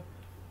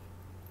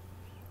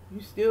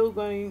you're still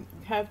going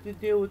to have to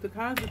deal with the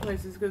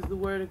consequences, because the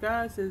Word of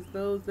God says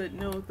those that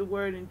know the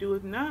Word and do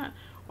it not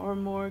are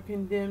more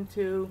condemned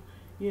to,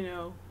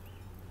 the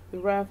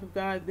wrath of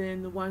God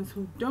than the ones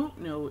who don't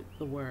know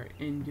the Word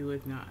and do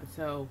it not.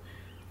 So,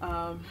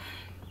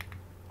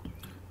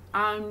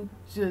 I'm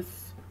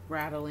just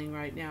rattling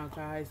right now,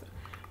 guys.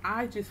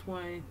 I just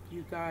wanted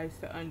you guys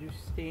to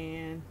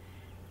understand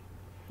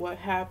what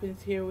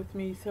happens here with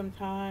me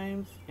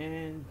sometimes,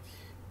 and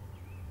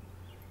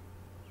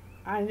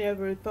I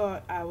never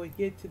thought I would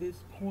get to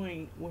this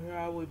point where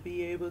I would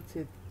be able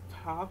to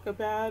talk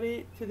about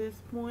it to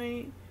this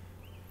point.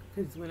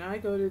 Because when I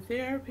go to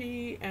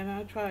therapy and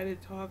I try to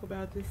talk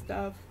about this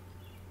stuff,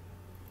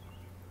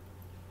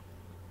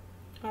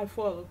 I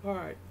fall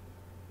apart,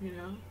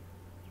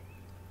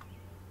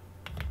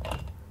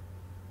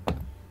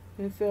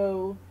 And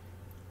so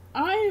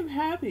I am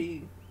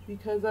happy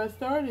because I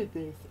started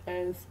this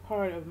as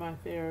part of my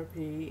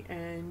therapy,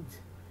 and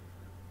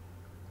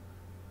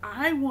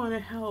I want to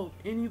help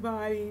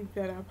anybody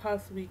that I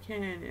possibly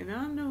can. And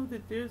I know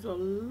that there's a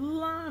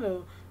lot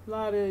of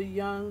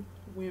young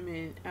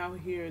women out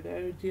here that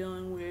are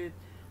dealing with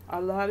a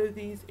lot of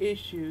these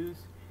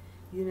issues,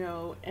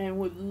 and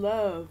would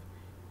love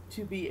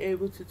to be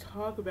able to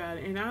talk about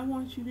it. And I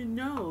want you to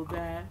know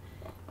that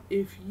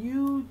if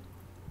you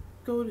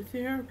go to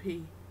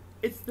therapy.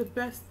 It's the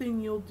best thing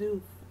you'll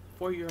do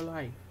for your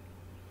life.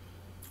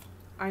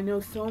 I know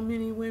so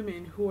many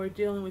women who are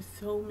dealing with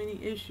so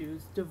many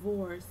issues,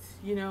 divorce,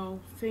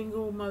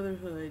 single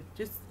motherhood,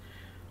 just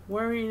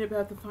worrying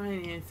about the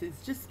finances,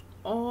 just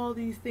all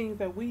these things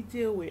that we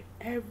deal with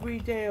every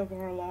day of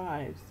our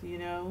lives,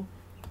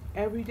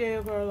 every day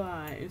of our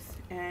lives.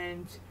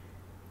 And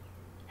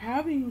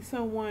having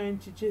someone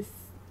to just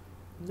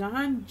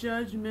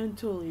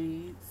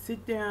non-judgmentally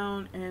sit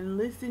down and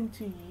listen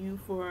to you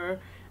for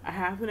a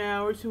half an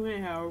hour to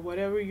an hour,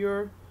 whatever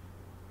your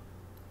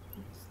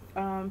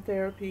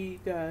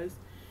therapy does,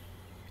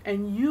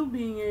 and you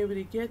being able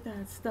to get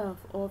that stuff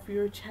off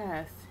your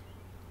chest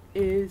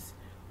is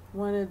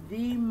one of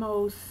the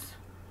most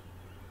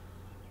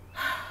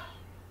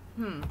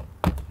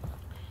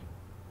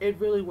it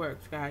really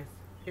works, guys.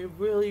 It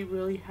really,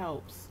 really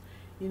helps.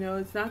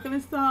 It's not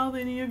going to solve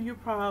any of your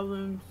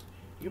problems.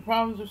 Your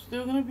problems are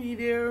still going to be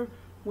there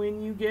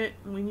when you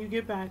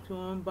get back to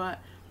them, but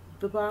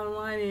the bottom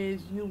line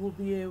is you will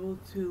be able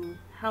to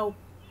help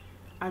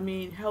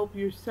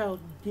yourself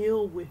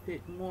deal with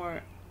it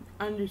more,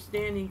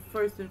 understanding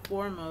first and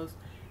foremost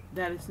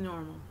that it's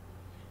normal.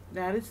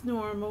 That it's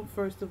normal,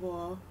 first of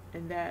all,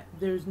 and that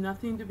there's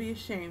nothing to be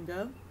ashamed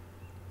of,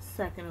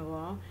 second of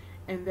all,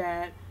 and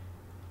that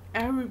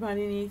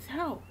everybody needs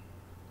help.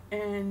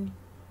 And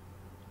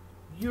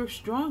you're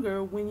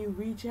stronger when you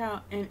reach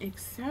out and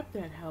accept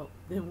that help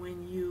than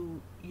when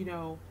you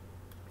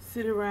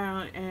sit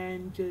around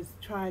and just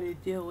try to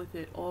deal with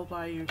it all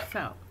by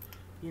yourself,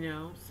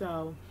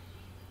 So,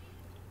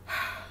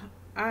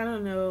 I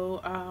don't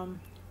know.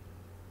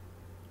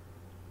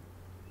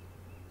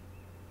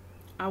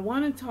 I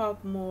want to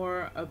talk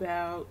more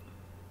about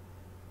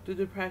the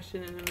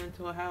depression and the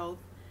mental health.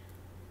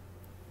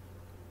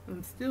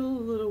 I'm still a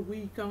little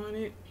weak on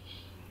it.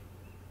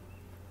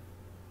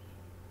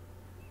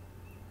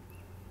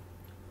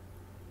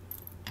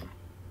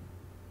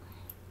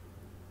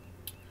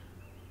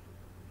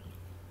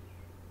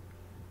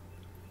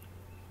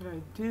 But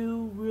I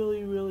do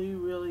really, really,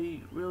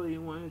 really, really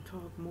want to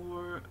talk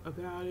more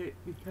about it,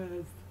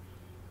 because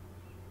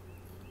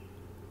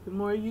the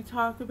more you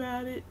talk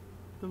about it,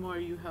 the more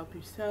you help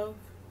yourself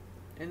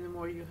and the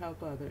more you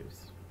help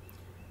others.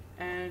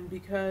 And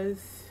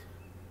because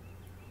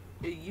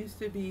it used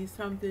to be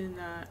something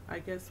that I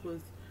guess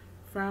was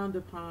frowned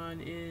upon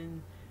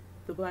in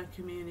the black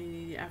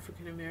community, the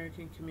African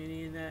American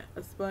community, and that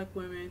us black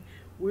women,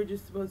 we're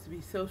just supposed to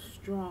be so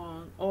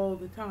strong all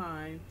the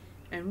time.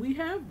 And we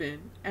have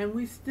been, and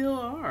we still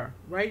are,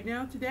 right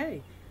now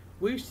today.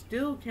 We're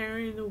still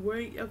carrying the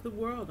weight of the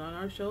world on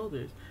our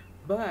shoulders.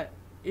 But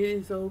it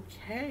is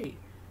okay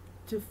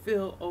to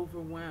feel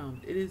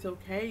overwhelmed. It is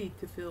okay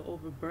to feel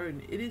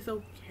overburdened. It is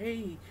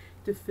okay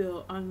to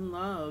feel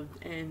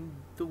unloved, and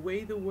the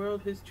way the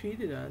world has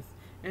treated us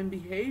and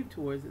behaved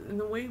towards us, and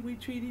the way we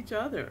treat each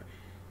other.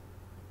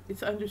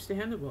 It's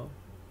understandable.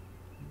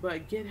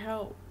 But get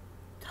help.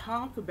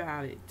 Talk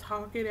about it.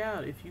 Talk it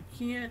out. If you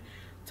can't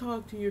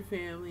talk to your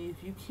family,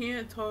 if you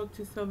can't talk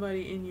to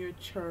somebody in your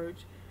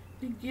church,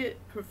 then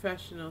get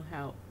professional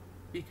help,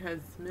 because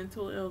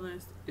mental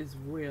illness is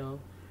real.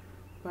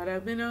 But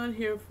I've been on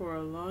here for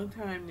a long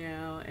time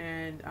now,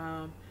 and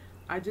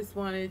I just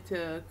wanted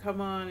to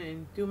come on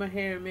and do my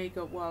hair and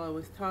makeup while I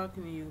was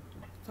talking to you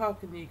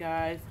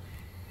guys.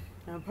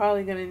 I'm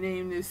probably gonna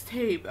name this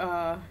tape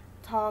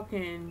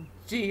Talking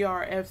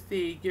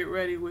GRFC, get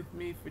ready with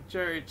me for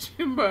church.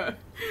 But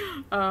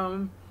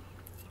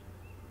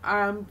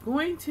I'm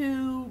going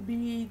to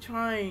be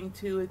trying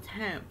to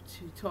attempt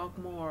to talk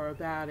more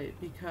about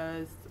it,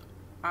 because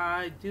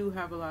I do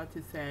have a lot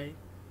to say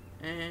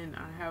and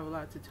I have a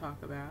lot to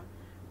talk about.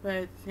 But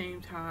at the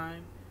same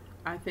time,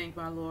 I thank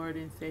my Lord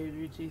and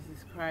Savior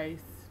Jesus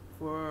Christ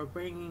for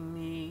bringing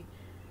me,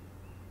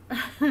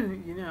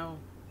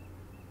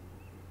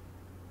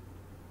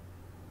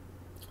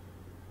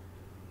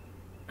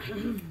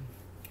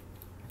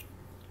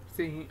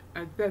 see,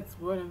 that's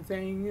what I'm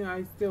saying.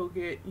 I still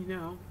get,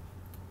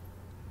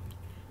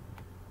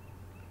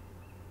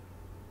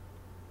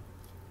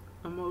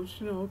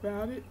 emotional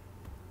about it.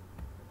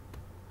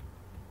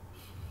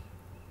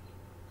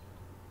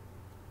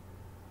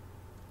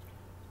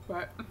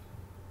 But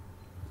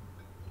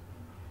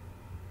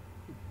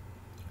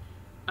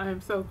I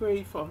am so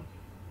grateful.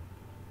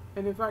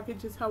 And if I could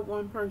just help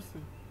one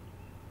person,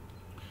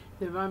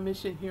 then my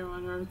mission here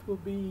on earth will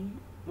be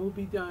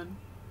done,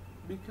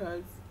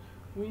 because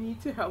we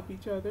need to help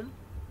each other.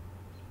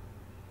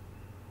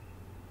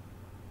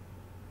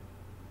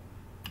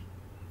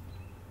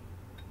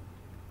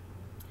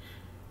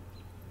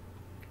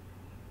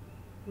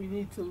 We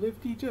need to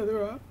lift each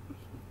other up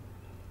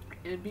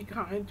and be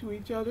kind to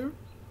each other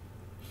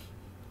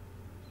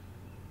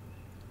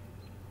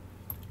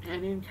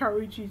and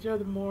encourage each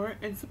other more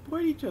and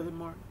support each other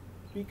more,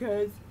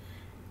 because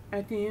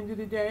at the end of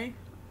the day,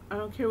 I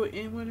don't care what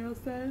anyone else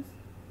says,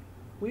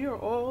 we are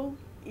all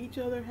each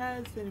other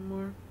has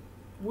anymore.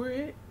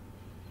 We're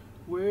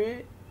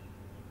it.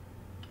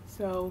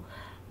 So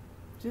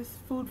just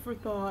food for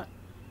thought.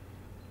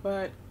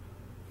 But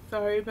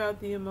Sorry about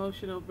the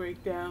emotional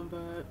breakdown,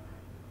 but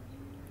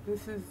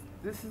this is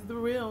this is the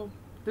real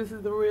this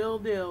is the real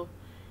deal.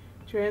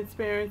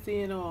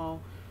 Transparency and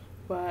all.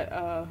 But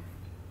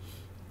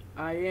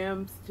I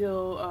am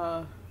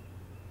still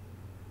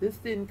this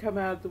didn't come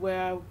out the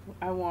way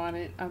I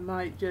wanted. I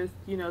might just,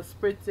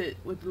 spritz it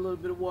with a little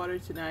bit of water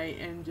tonight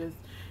and just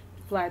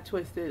flat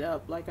twist it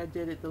up like I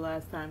did it the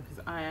last time,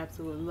 because I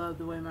absolutely love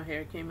the way my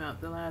hair came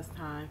out the last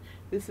time.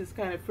 This is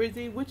kind of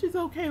frizzy, which is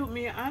okay with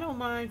me. I don't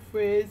mind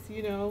frizz.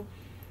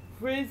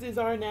 Frizz is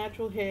our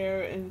natural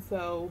hair, and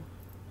so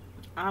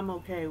I'm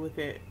okay with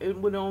it. It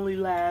would only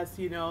last,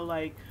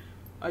 like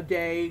a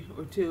day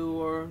or two,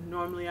 or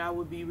normally I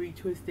would be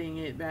retwisting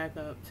it back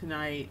up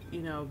tonight,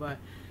 but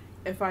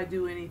if I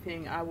do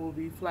anything, I will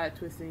be flat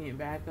twisting it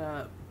back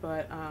up.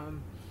 But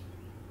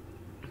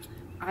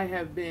I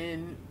have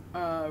been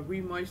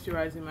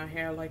re-moisturizing my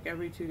hair like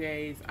every 2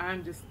 days.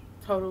 I'm just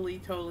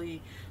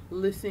totally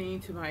listening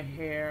to my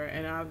hair,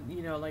 and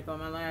like on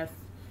my last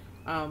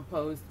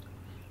post,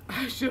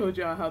 I showed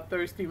y'all how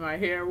thirsty my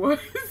hair was,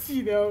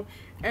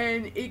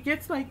 and it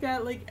gets like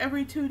that like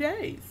every 2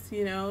 days,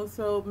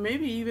 so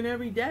maybe even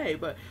every day,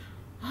 but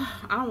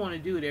I don't want to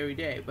do it every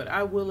day, but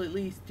I will at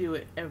least do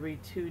it every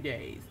 2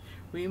 days.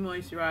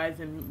 Re-moisturize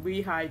and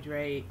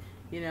rehydrate,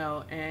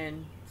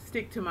 and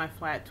stick to my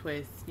flat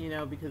twists,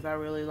 because I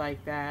really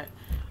like that.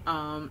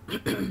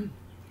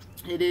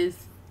 It is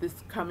this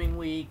coming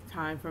week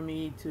time for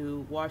me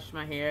to wash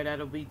my hair.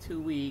 That'll be 2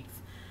 weeks.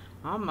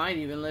 I might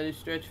even let it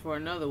stretch for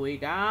another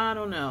week. I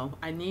don't know.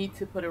 I need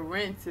to put a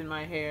rinse in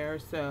my hair,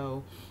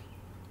 so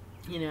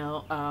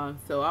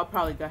so I'll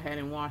probably go ahead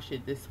and wash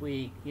it this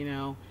week.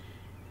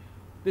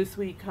 This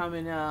week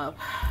coming up,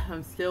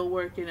 I'm still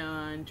working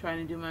on trying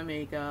to do my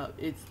makeup.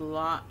 It's a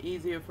lot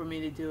easier for me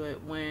to do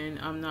it when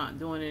I'm not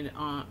doing it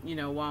on,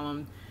 while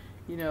I'm,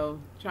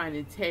 trying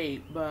to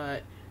tape,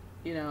 but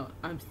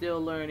I'm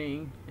still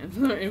learning and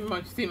learning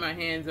much. See, my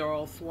hands are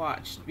all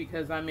swatched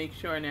because I make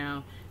sure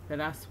now that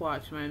I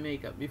swatch my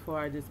makeup before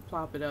I just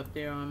plop it up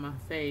there on my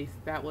face.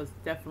 That was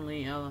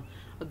definitely a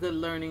good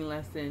learning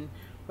lesson.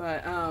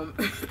 But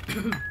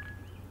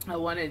I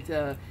wanted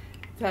to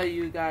tell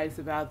you guys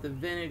about the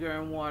vinegar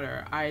and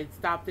water. I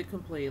stopped it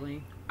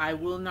completely. I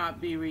will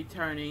not be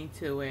returning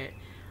to it.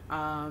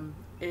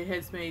 It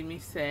has made me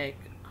sick.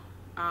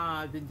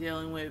 I've been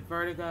dealing with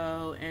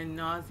vertigo and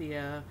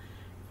nausea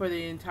for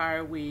the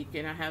entire week,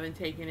 and I haven't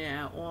taken it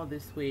at all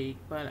this week,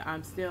 but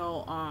I'm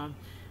still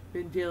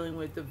been dealing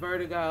with the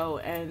vertigo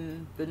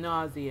and the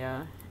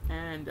nausea,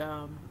 and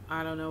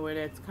I don't know where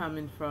that's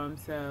coming from,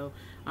 so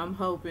I'm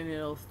hoping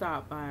it'll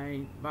stop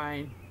by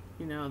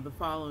the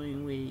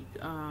following week.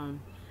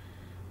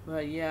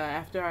 But yeah,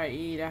 after I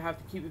eat, I have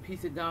to keep a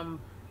piece of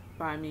gum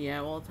by me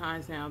at all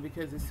times now,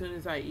 because as soon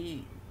as I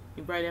eat,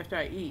 right after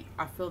I eat,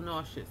 I feel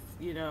nauseous,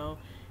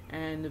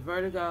 and the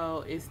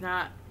vertigo is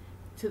not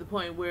to the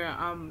point where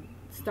I'm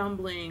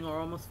stumbling or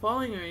almost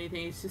falling or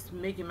anything. It's just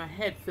making my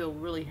head feel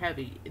really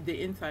heavy,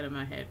 the inside of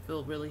my head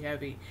feel really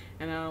heavy,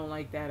 and I don't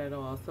like that at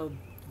all. So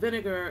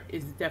vinegar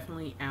is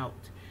definitely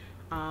out.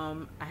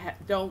 I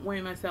don't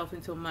weigh myself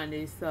until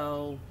Monday,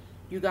 so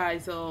you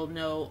guys will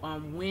know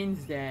on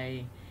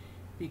Wednesday,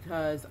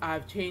 because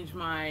I've changed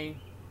my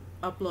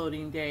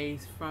uploading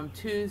days from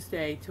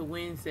Tuesday to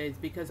Wednesdays,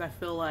 because I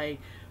feel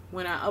like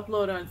when I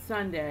upload on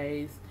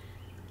Sundays,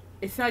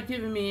 it's not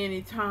giving me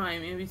any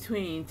time in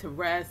between to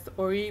rest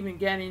or even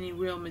get any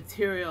real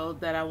material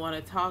that I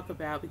want to talk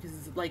about, because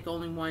it's like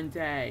only one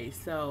day.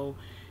 So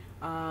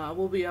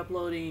we'll be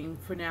uploading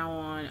for now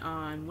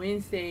on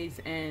Wednesdays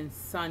and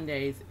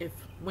Sundays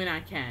when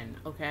I can,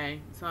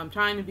 okay? So I'm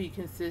trying to be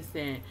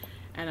consistent,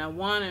 and I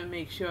want to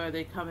make sure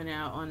they're coming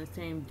out on the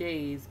same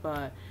days,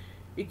 but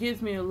it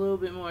gives me a little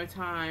bit more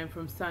time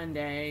from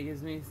Sunday. It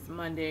gives me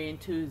Monday and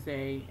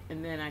Tuesday,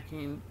 and then I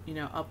can,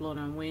 upload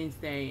on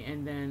Wednesday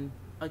and then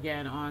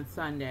again on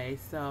Sunday.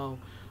 So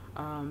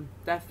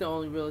that's the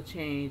only real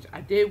change.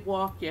 I did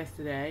walk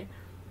yesterday.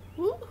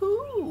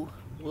 Woohoo!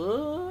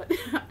 What?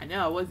 I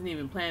know I wasn't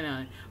even planning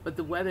on it, but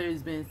the weather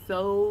has been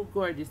so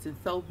gorgeous and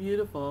so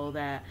beautiful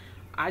that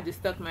I just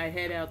stuck my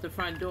head out the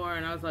front door,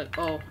 and I was like,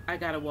 oh, I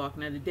gotta walk.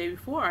 Now the day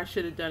before I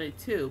should have done it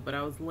too, but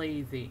I was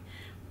lazy.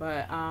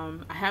 But I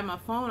had my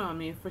phone on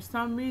me, and for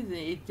some reason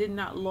it did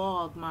not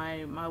log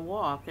my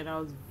walk, and I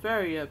was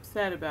very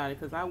upset about it,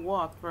 because I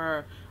walked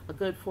for a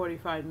good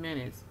 45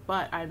 minutes,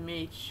 but I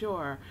made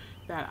sure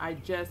that I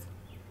just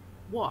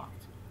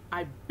walked.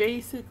 I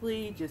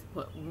basically just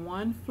put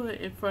one foot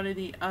in front of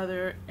the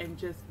other and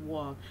just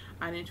walked.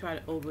 I didn't try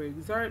to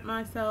overexert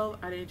myself.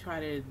 I didn't try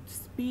to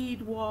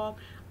speed walk.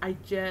 I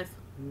just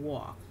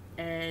walked,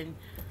 and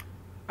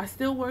I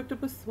still worked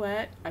up a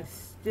sweat. I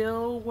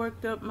still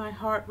worked up my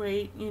heart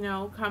rate,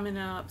 coming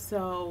up.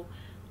 So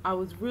I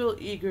was real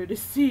eager to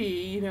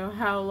see,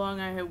 how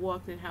long I had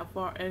walked and how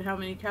far and how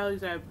many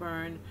calories I had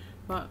burned.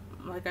 But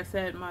like I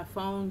said, my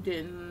phone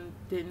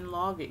didn't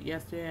log it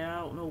yesterday. I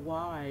don't know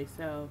why.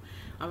 So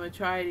I'm gonna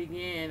try it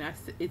again.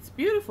 It's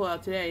beautiful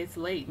out today. It's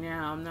late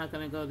now. I'm not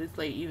gonna go this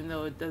late, even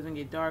though it doesn't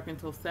get dark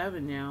until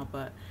 7 now.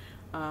 But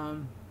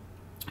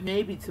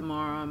Maybe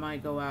tomorrow I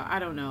might go out. I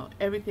don't know.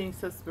 Everything's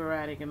so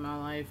sporadic in my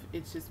life.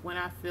 It's just when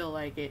I feel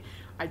like it,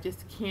 I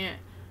just can't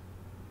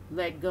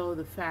let go of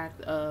the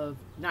fact of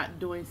not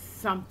doing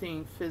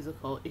something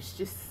physical. It's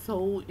just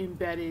so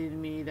embedded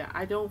in me that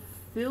I don't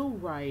feel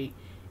right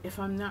if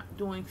I'm not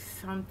doing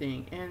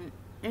something. And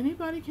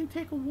anybody can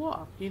take a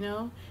walk,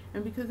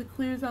 and because it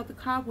clears out the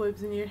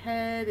cobwebs in your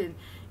head, and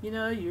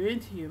you're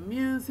into your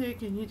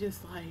music, and you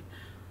just like,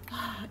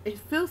 it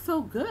feels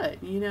so good,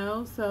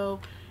 so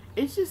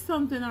it's just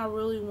something I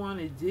really want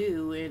to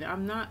do, and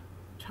I'm not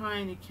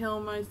trying to kill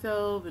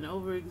myself and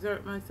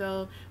overexert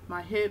myself.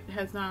 My hip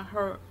has not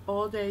hurt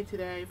all day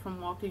today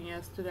from walking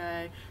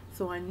yesterday,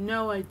 so I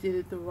know I did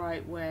it the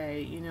right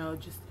way,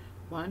 just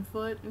one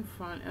foot in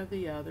front of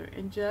the other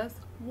and just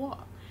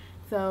walk.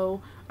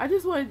 So I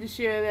just wanted to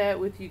share that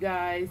with you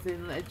guys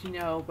and let you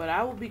know, but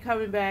I will be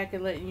coming back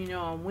and letting you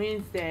know on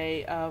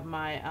Wednesday of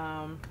my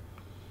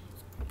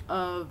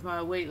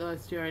weight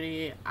loss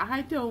journey.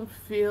 I don't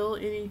feel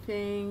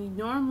anything.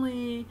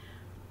 Normally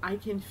I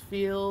can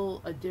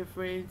feel a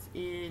difference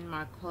in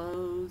my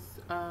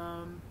clothes.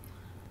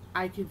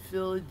 I can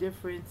feel a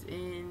difference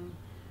in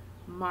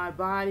my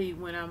body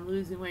when I'm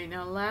losing weight.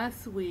 Now,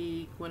 last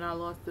week when I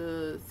lost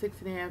the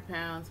 6.5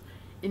 pounds,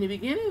 in the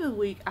beginning of the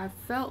week, I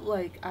felt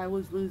like I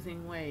was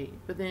losing weight.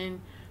 But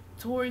then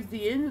towards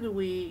the end of the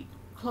week,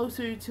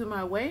 closer to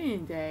my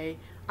weigh-in day,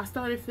 I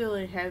started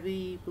feeling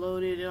heavy,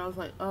 bloated, and I was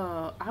like,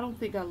 I don't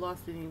think I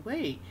lost any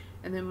weight.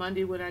 And then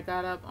Monday when I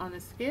got up on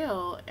the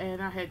scale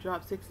and I had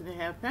dropped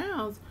 6.5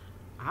 pounds,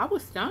 I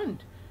was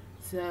stunned.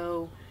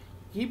 So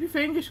keep your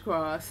fingers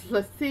crossed.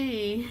 Let's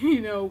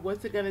see,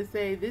 what's it going to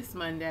say this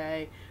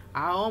Monday.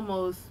 I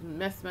almost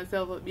messed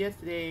myself up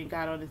yesterday and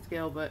got on the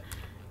scale, but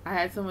I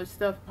had so much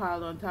stuff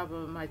piled on top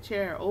of my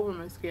chair over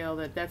my scale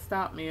that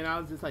stopped me, and I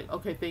was just like,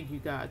 okay, thank you,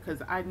 God,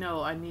 because I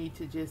know I need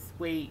to just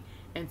wait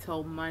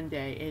until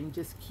Monday and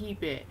just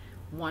keep it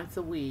once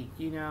a week,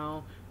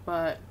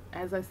 But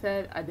as I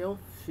said, I don't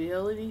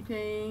feel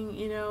anything,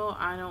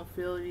 I don't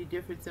feel any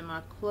difference in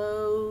my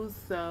clothes,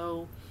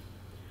 so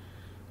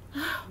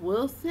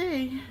we'll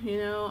see.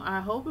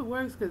 I hope it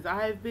works because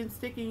I've been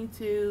sticking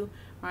to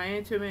my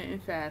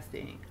intermittent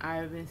fasting.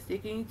 I've been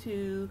sticking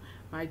to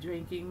my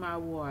drinking my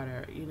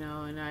water,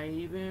 and I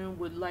even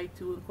would like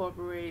to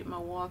incorporate my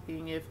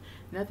walking, if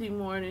nothing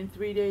more than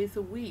 3 days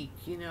a week,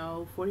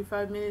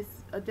 45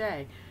 minutes a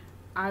day.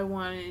 I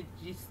want to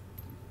just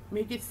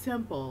make it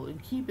simple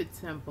and keep it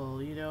simple,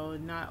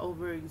 and not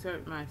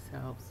overexert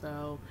myself.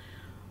 So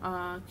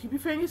keep your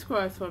fingers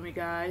crossed for me,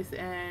 guys,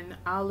 and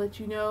I'll let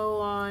you know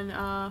on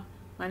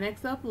my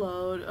next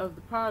upload of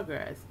the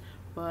progress.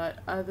 But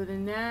other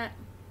than that,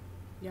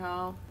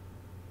 y'all,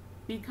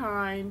 be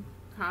kind.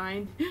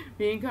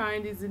 Being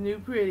kind is the new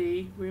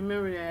pretty.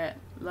 Remember that.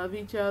 Love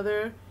each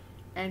other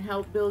and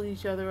help build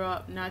each other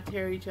up, not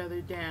tear each other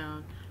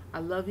down. I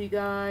love you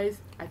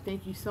guys. I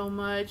thank you so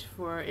much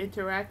for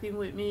interacting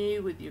with me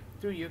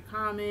through your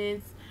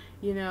comments.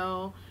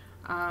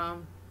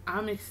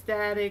 I'm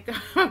ecstatic.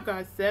 I've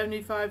got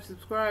 75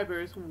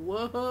 subscribers.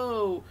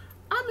 Whoa.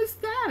 I'm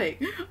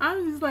ecstatic.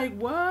 I'm just like,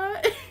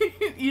 what?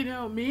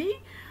 Me?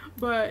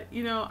 But,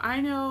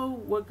 I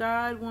know what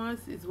God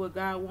wants is what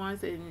God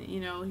wants, and,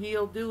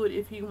 He'll do it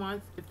if He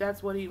wants, if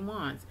that's what He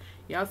wants.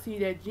 Y'all see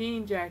that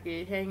jean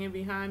jacket hanging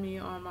behind me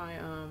on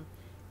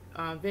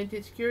my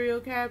vintage curio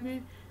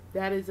cabinet?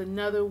 That is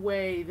another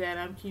way that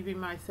I'm keeping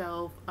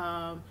myself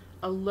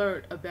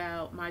alert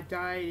about my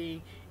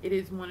dieting. It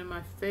is one of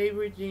my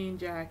favorite jean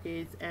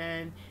jackets,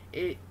 and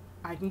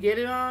I can get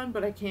it on,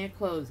 but I can't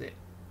close it.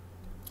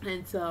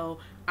 And so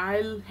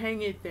I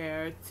hang it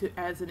there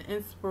as an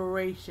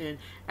inspiration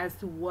as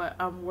to what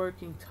I'm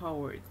working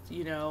towards.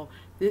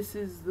 This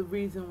is the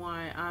reason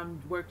why I'm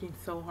working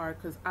so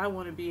hard, because I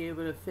want to be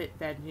able to fit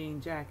that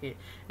jean jacket.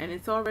 And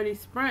it's already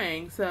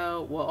spring,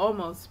 so, well,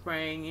 almost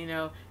spring,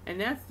 and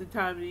that's the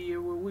time of the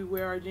year where we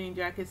wear our jean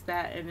jackets,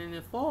 and in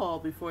the fall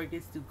before it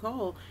gets too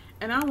cold,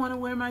 and I want to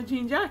wear my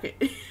jean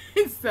jacket.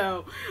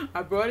 So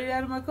I brought it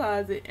out of my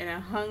closet and I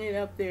hung it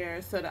up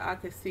there so that I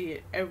could see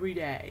it every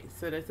day.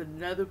 So that's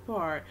another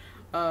part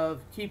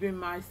of keeping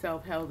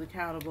myself held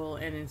accountable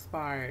and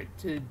inspired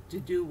to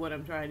do what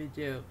I'm trying to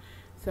do.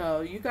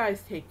 So you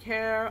guys take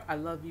care. I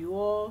love you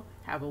all.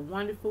 Have a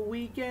wonderful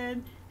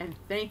weekend, and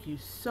thank you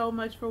so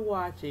much for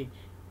watching.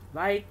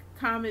 Like,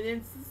 comment,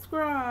 and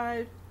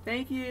subscribe.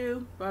 Thank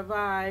you.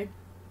 Bye-bye.